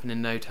going to happen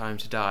in No Time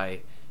to Die?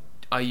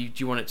 Do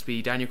you want it to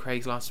be Daniel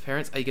Craig's last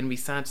appearance? Are you going to be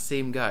sad to see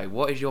him go?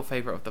 What is your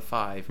favourite of the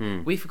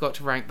 5? We forgot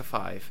to rank the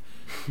 5.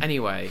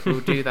 Anyway, we'll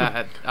do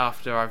that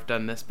after I've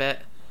done this bit.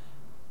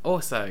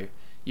 Also,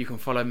 you can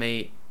follow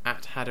me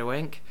at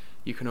Hadowink.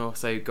 You can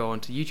also go on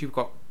to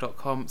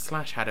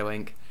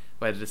youtube.com/Hadowink,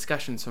 where the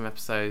discussions from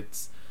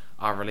episodes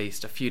are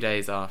released a few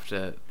days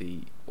after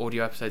the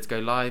audio episodes go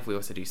live. We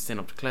also do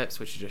Synoptic Clips,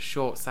 which are just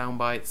short sound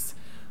bites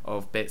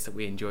of bits that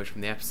we enjoyed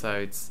from the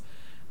episodes.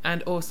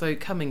 And also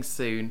coming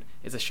soon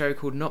is a show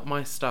called Not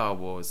My Star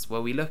Wars,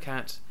 where we look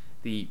at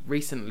the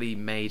recently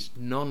made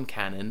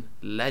non-canon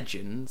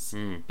Legends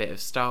bit of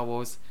Star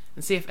Wars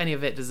and see if any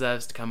of it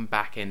deserves to come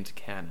back into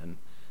canon.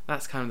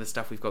 That's kind of the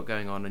stuff we've got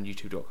going on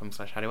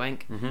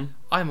youtube.com/Hadowink.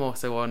 I'm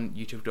also on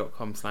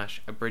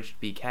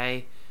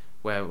youtube.com/abridgedbk,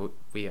 where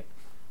it's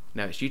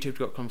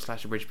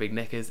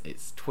youtube.com/abridgedbigknickers.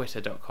 It's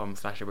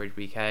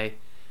twitter.com/abridgedbk,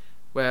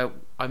 where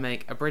I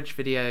make abridged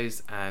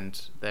videos,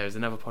 and there's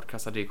another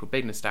podcast I do called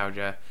Big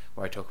Nostalgia,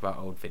 where I talk about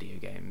old video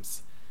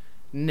games.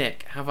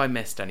 Nick, have I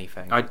missed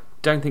anything? I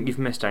don't think you've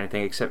missed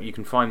anything, except you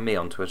can find me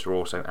on Twitter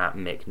also at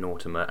Mick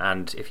Nortimer,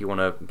 and if you want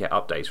to get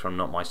updates from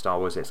Not My Star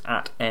Wars, it's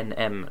at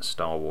NM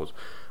Star Wars.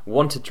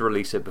 Wanted to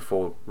release it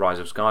before Rise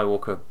of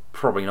Skywalker,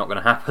 probably not going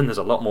to happen. There's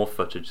a lot more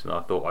footage than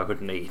I thought I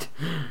would need.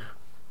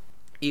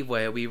 Either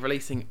way, it'll be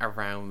releasing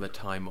around the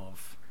time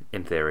of.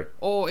 In theory.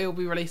 Or it'll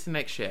be releasing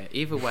next year.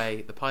 Either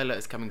way, the pilot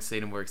is coming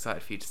soon and we're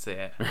excited for you to see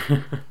it.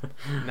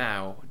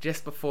 Now,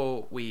 just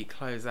before we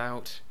close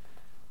out,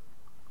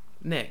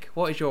 Nick,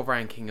 what is your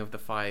ranking of the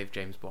 5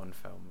 James Bond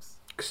films?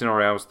 Casino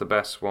Royale's the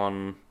best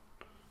one.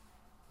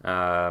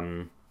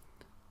 I'm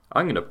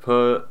going to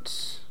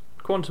put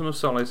Quantum of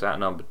Solace at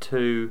number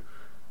 2,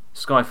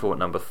 Skyfall at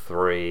number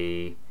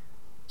 3,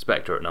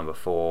 Spectre at number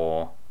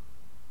 4.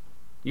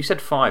 You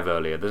said 5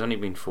 earlier, there's only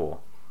been 4.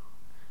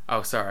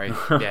 Oh, sorry.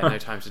 Yeah, No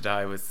Time to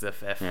Die was the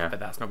 5th, but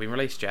that's not been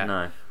released yet.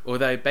 No.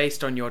 Although,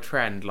 based on your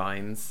trend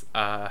lines,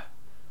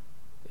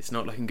 it's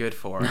not looking good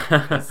for it,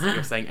 because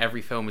you're saying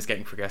every film is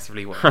getting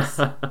progressively worse.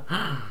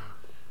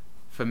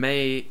 For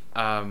me,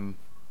 I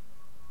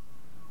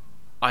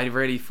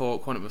really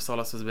thought Quantum of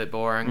Solace was a bit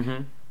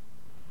boring.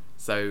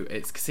 So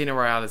it's Casino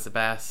Royale is the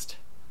best,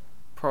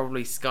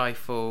 probably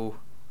Skyfall,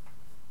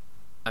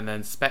 and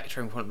then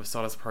Spectre and Quantum of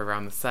Solace are probably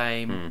around the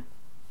same.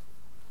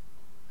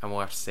 and we'll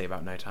have to see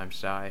about No Time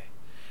to Die.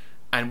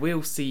 And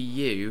we'll see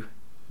you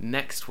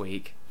next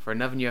week for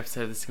another new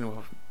episode of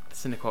the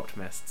Cynical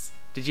Optimists.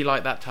 Did you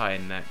like that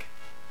tie-in, Nick?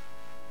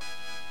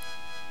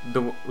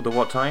 The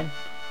what tie-in?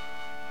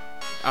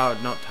 Oh,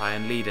 not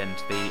tie-in, lead-in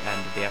to the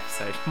end of the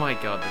episode. My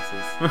God, this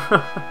is...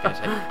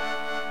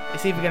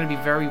 It's either going to be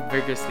very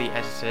vigorously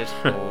edited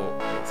or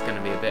it's going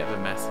to be a bit of a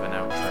mess of an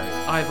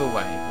outro. Either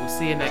way, we'll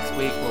see you next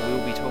week where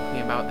we'll be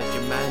talking about the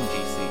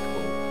Jumanji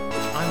sequel,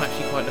 which I'm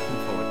actually quite looking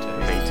forward to.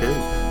 Me too.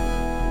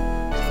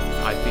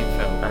 I've been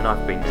Phil. And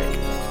I've been Nick.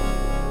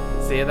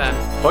 See you then.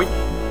 Bye.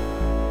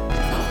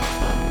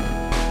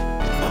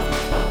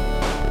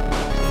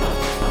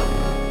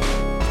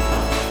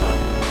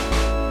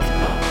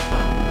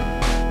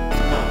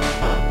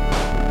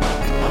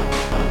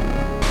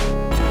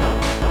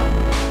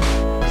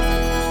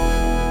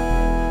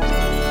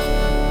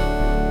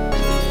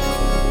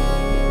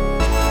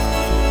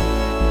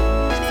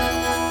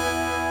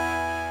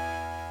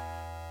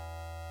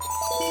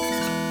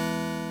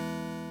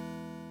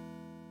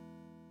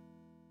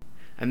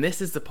 And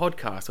this is the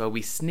podcast where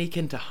we sneak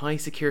into high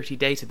security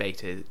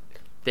databases.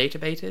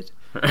 Databated?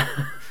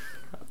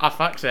 I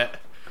fucked it.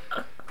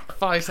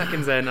 5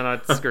 seconds in and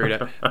I'd screwed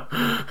it.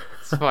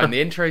 It's fine,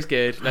 the intro's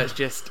good. Let's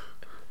just...